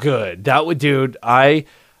so good. Dude, I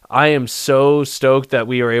am so stoked that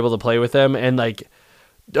we were able to play with them, and like,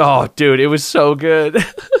 oh, dude, it was so good.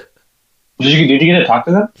 Did you get to talk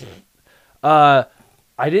to them?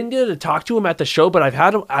 I didn't get to talk to them at the show, but I've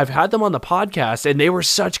had them on the podcast, and they were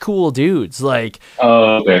such cool dudes. Like,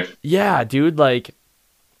 Oh, okay. yeah, dude, like,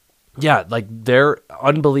 yeah, like they're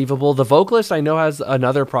unbelievable. The vocalist I know has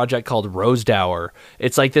another project called Rose Dower.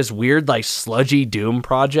 It's like this weird, like sludgy doom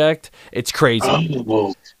project. It's crazy.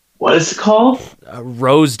 Oh, what is it called?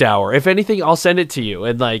 Rose Dower. If anything, I'll send it to you.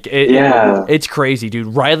 And like, it's crazy, dude.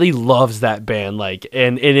 Riley loves that band. Like,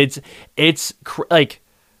 and it's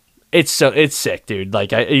sick, dude.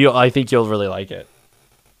 Like, I think you'll really like it.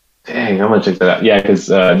 Dang, I'm gonna check that out. Yeah, because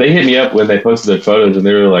they hit me up when they posted their photos, and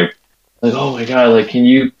they were like, oh my god, like, can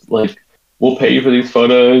you, like, we'll pay you for these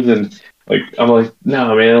photos, and like, I'm like,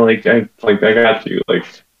 no, man, I got you. Like,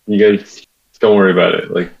 you guys don't worry about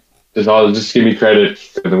it. Like, just give me credit,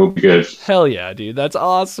 and then we'll be good. Hell yeah, dude. That's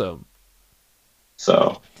awesome.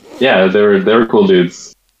 So, yeah, they were cool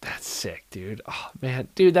dudes. That's sick, dude. Oh man,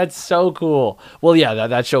 dude, that's so cool. Well, yeah,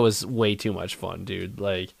 that show was way too much fun, dude.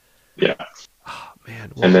 Like, Yeah. oh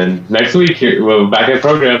man. And then next week, we're back at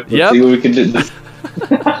program. Let's see what we can do.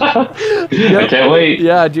 I can't wait.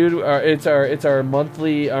 Yeah, dude. It's our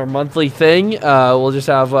monthly thing. We'll just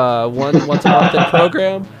have once a month in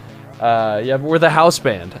program. Yeah, we're the house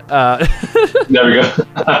band. There we go.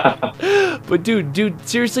 But dude,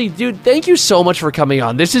 seriously, dude, thank you so much for coming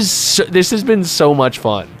on. This has been so much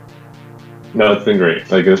fun. No, it's been great.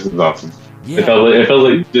 Like, this is awesome. Yeah.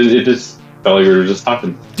 It just felt like we were just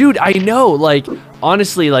talking. Dude, I know. Like,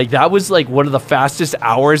 honestly, like that was like one of the fastest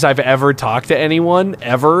hours I've ever talked to anyone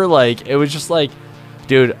ever. Like, it was just like,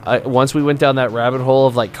 dude, once we went down that rabbit hole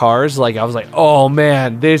of like cars, like I was like, oh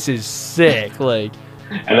man, this is sick. Like,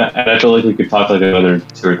 and I feel like we could talk like another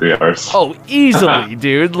 2 or 3 hours. oh, easily,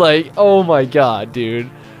 dude. Like, oh my god, dude.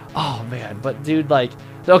 Oh man, but dude, like,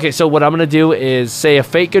 okay, so what I'm gonna do is say a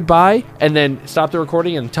fake goodbye and then stop the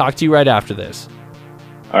recording and talk to you right after this.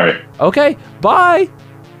 All right. Okay, bye.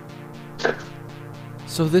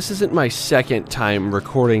 So this isn't my second time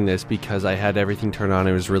recording this because I had everything turned on.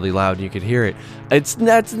 It was really loud and you could hear it. That's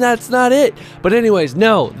not it. But anyways,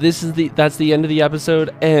 no, that's the end of the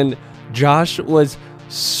episode, and Josh was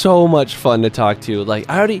so much fun to talk to. Like,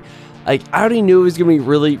 I already knew it was gonna be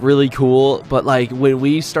really, really cool, but like when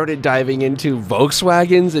we started diving into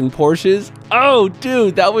Volkswagens and Porsches, oh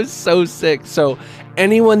dude, that was so sick. So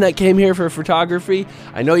anyone that came here for photography,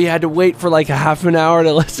 I know you had to wait for like a half an hour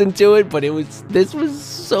to listen to it, but this was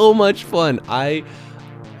so much fun.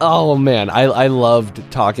 Oh man, I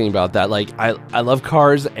loved talking about that. Like, I love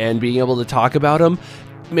cars, and being able to talk about them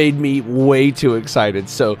made me way too excited.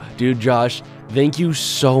 So dude, Josh, thank you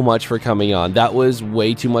so much for coming on. That was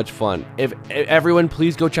way too much fun. If everyone,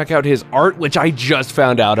 please go check out his art, which I just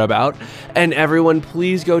found out about. And everyone,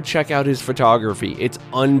 please go check out his photography. It's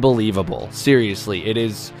unbelievable. Seriously, it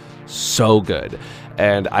is so good.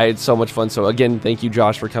 And I had so much fun. So again, thank you,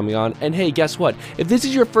 Josh, for coming on. And hey, guess what? If this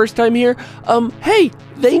is your first time here, hey,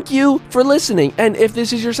 thank you for listening. And if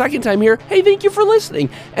this is your second time here, hey, thank you for listening.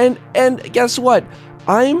 And guess what?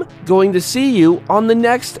 I'm going to see you on the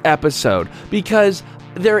next episode, because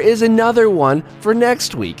there is another one for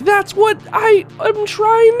next week. That's what I am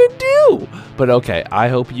trying to do. But okay, I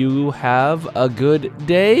hope you have a good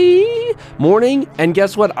day, morning, and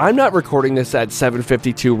guess what? I'm not recording this at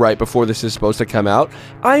 7:52 right before this is supposed to come out.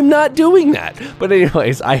 I'm not doing that. But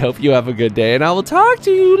anyways, I hope you have a good day, and I will talk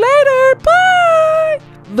to you later. Bye!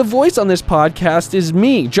 The voice on this podcast is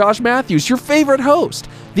me, Josh Matthews, your favorite host.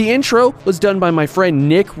 The intro was done by my friend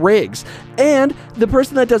Nick Riggs, and the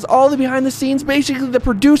person that does all the behind the scenes, basically the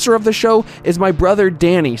producer of the show, is my brother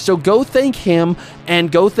Danny. So go thank him and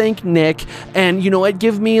go thank Nick, and you know what,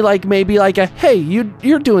 give me maybe a hey,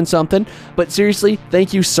 you're doing something. But seriously,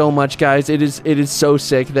 thank you so much, guys. It is so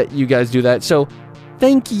sick that you guys do that. So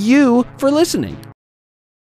thank you for listening.